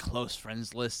there's like close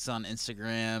friends lists on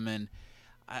Instagram, and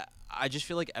I just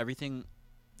feel like everything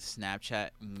Snapchat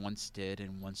once did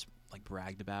and once like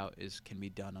bragged about can be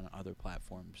done on other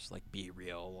platforms like Be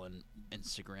Real and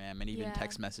Instagram and even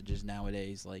text messages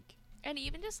nowadays. Like, and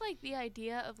even just like the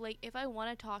idea of like if I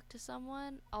want to talk to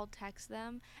someone, I'll text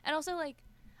them, and also like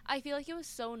I feel like it was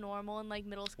so normal in like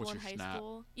middle school and high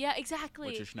school. Yeah, exactly.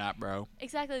 What's your snap, bro?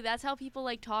 Exactly. That's how people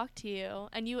like talk to you,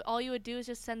 and all you would do is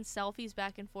just send selfies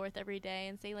back and forth every day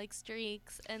and say like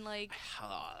streaks and like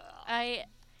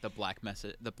The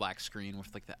black screen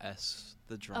with like the S,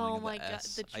 the drawing Oh of my the God,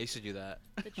 S. I used to do that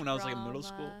the when I was like in middle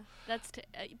school. drama.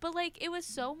 But like it was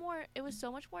so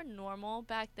much more normal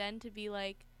back then to be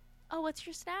like, oh, what's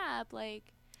your Snap?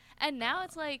 Like, and now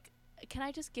it's like, can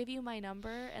I just give you my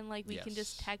number and like we can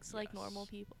just Yes, text like normal yes.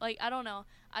 people? Like I don't know,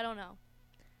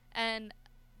 and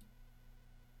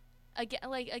again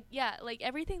yeah, like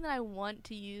everything that I want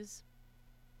to use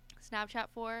Snapchat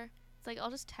for, it's like I'll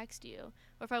just text you.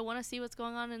 Or if I want to see what's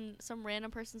going on in some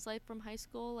random person's life from high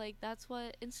school, like that's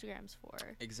what Instagram's for.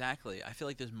 Exactly. I feel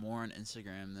like there's more on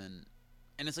Instagram than,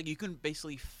 and it's like you can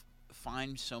basically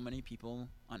find so many people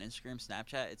on Instagram,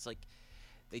 Snapchat. It's like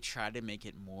they try to make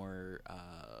it more,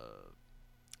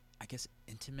 I guess,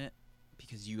 intimate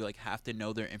because you like have to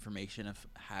know their information if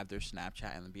have their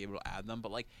Snapchat and then be able to add them.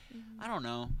 But like, I don't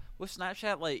know, with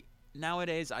Snapchat, like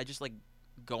nowadays, I just like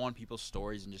go on people's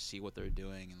stories and just see what they're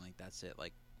doing and like that's it.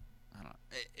 Like, I don't.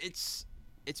 It's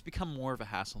become more of a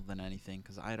hassle than anything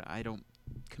because I don't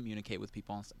communicate with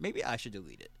people. Maybe I should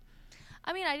delete it.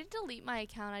 I mean, I didn't delete my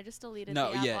account. I just deleted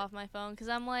No, the app yeah. off my phone because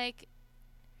I'm like,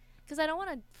 because I don't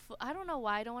want to. I don't know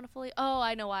why I don't want to fully. Oh,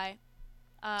 I know why.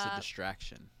 It's a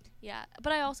distraction. Yeah,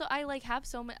 but I like have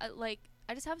so many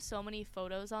I just have so many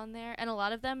photos on there, and a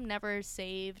lot of them never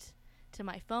saved to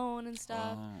my phone and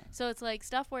stuff. Oh. So it's like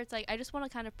stuff where it's like I just want to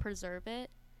kind of preserve it.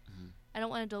 Mhm. I don't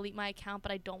want to delete my account,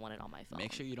 but I don't want it on my phone.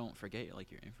 Make sure you don't forget like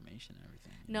your information and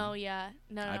everything. you No, know? yeah,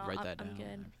 no, I'd no, write I'm, that I'm down and good.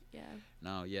 everything. Yeah.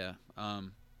 No, yeah.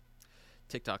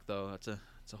 TikTok though, it's a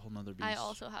whole nother beast. I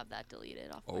also have that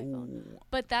deleted off my phone. Oh,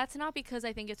 But that's not because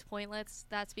I think it's pointless.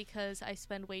 That's because I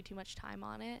spend way too much time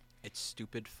on it. it's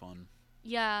stupid fun.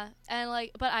 Yeah, and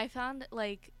like, but I found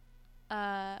like,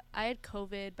 I had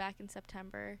COVID back in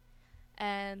September,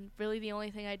 and really the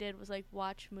only thing I did was like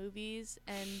watch movies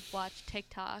and watch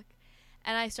TikTok,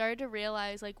 and I started to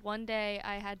realize like one day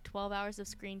I had 12 hours of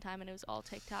screen time and it was all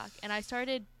TikTok, and I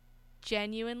started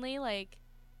genuinely like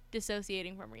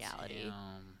dissociating from reality.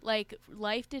 Damn. Like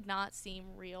life did not seem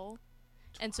real.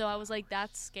 And so I was like,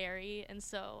 that's scary, and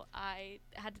so I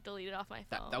had to delete it off my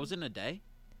phone. That was in a day.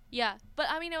 Yeah, but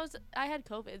I mean, I had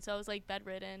COVID, so I was like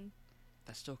bedridden.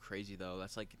 That's still crazy though.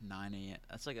 That's like 9 a.m.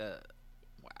 That's like a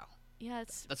wow. Yeah,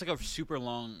 it's That's like a super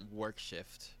long work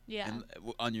shift. yeah,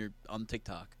 On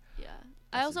TikTok. yeah.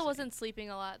 I That's also insane. wasn't sleeping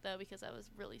a lot though because I was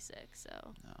really sick. So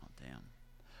Oh damn.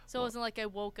 it wasn't like I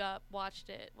woke up, watched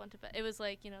it, went to bed. It was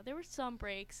like there were some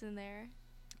breaks in there.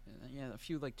 Yeah, a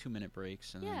few like 2-minute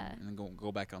breaks and Yeah. then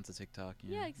go back onto TikTok.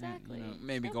 Yeah, exactly.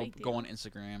 Maybe No go big go on deal.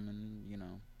 Instagram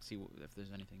and see if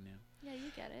there's anything new. Yeah,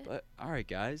 you get it. But all right,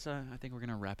 guys, I think we're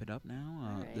gonna wrap it up now.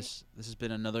 All right. This has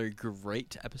been another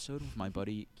great episode with my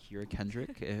buddy Kira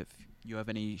Kendrick. If you have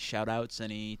any shout outs,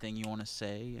 anything you want to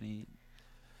say, any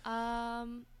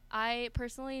I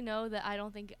personally know that I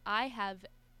don't think I have,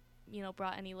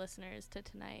 brought any listeners to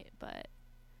tonight, but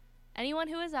anyone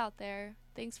who is out there,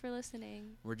 thanks for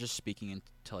listening. we're just speaking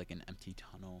into like an empty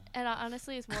tunnel. And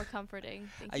honestly, it's more comforting.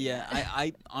 thinking Yeah, that.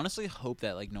 I honestly hope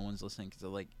that like no one's listening because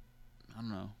like I don't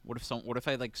know. What if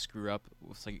I like screw up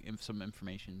with like some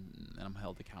information and I'm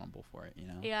held accountable for it?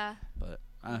 Yeah. But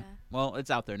Yeah. well, it's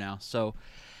out there now. So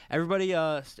everybody,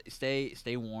 stay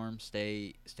warm,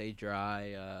 stay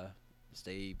dry,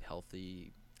 stay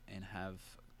healthy, and have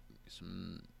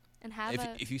some. And have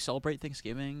If you celebrate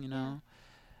Thanksgiving,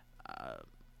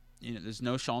 there's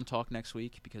no Sean Talk next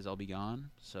week because I'll be gone.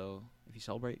 So if you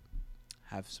celebrate,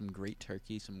 have some great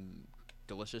turkey, some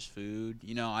delicious food.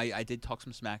 I did talk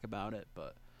some smack about it,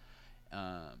 but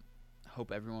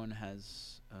hope everyone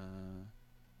has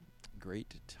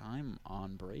great time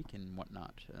on break and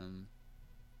whatnot.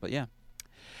 But yeah,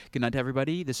 good night to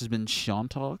everybody. This has been Sean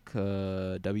Talk,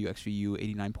 WXVU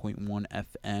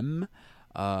 89.1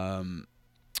 FM.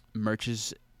 Merch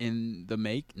is in the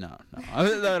make. No.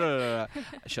 No.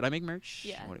 Should I make merch?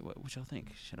 Yeah. What y'all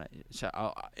think?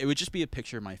 It would just be a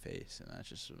picture of my face, and that's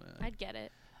just. I'd get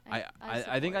it.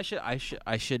 I think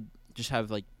I should just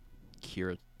have like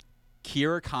Kira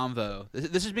Convo.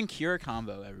 This has been Kira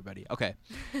Convo, everybody. Okay,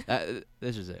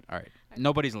 this is it. All right.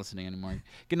 Nobody's listening anymore.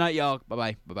 Good night, y'all.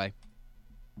 Bye bye.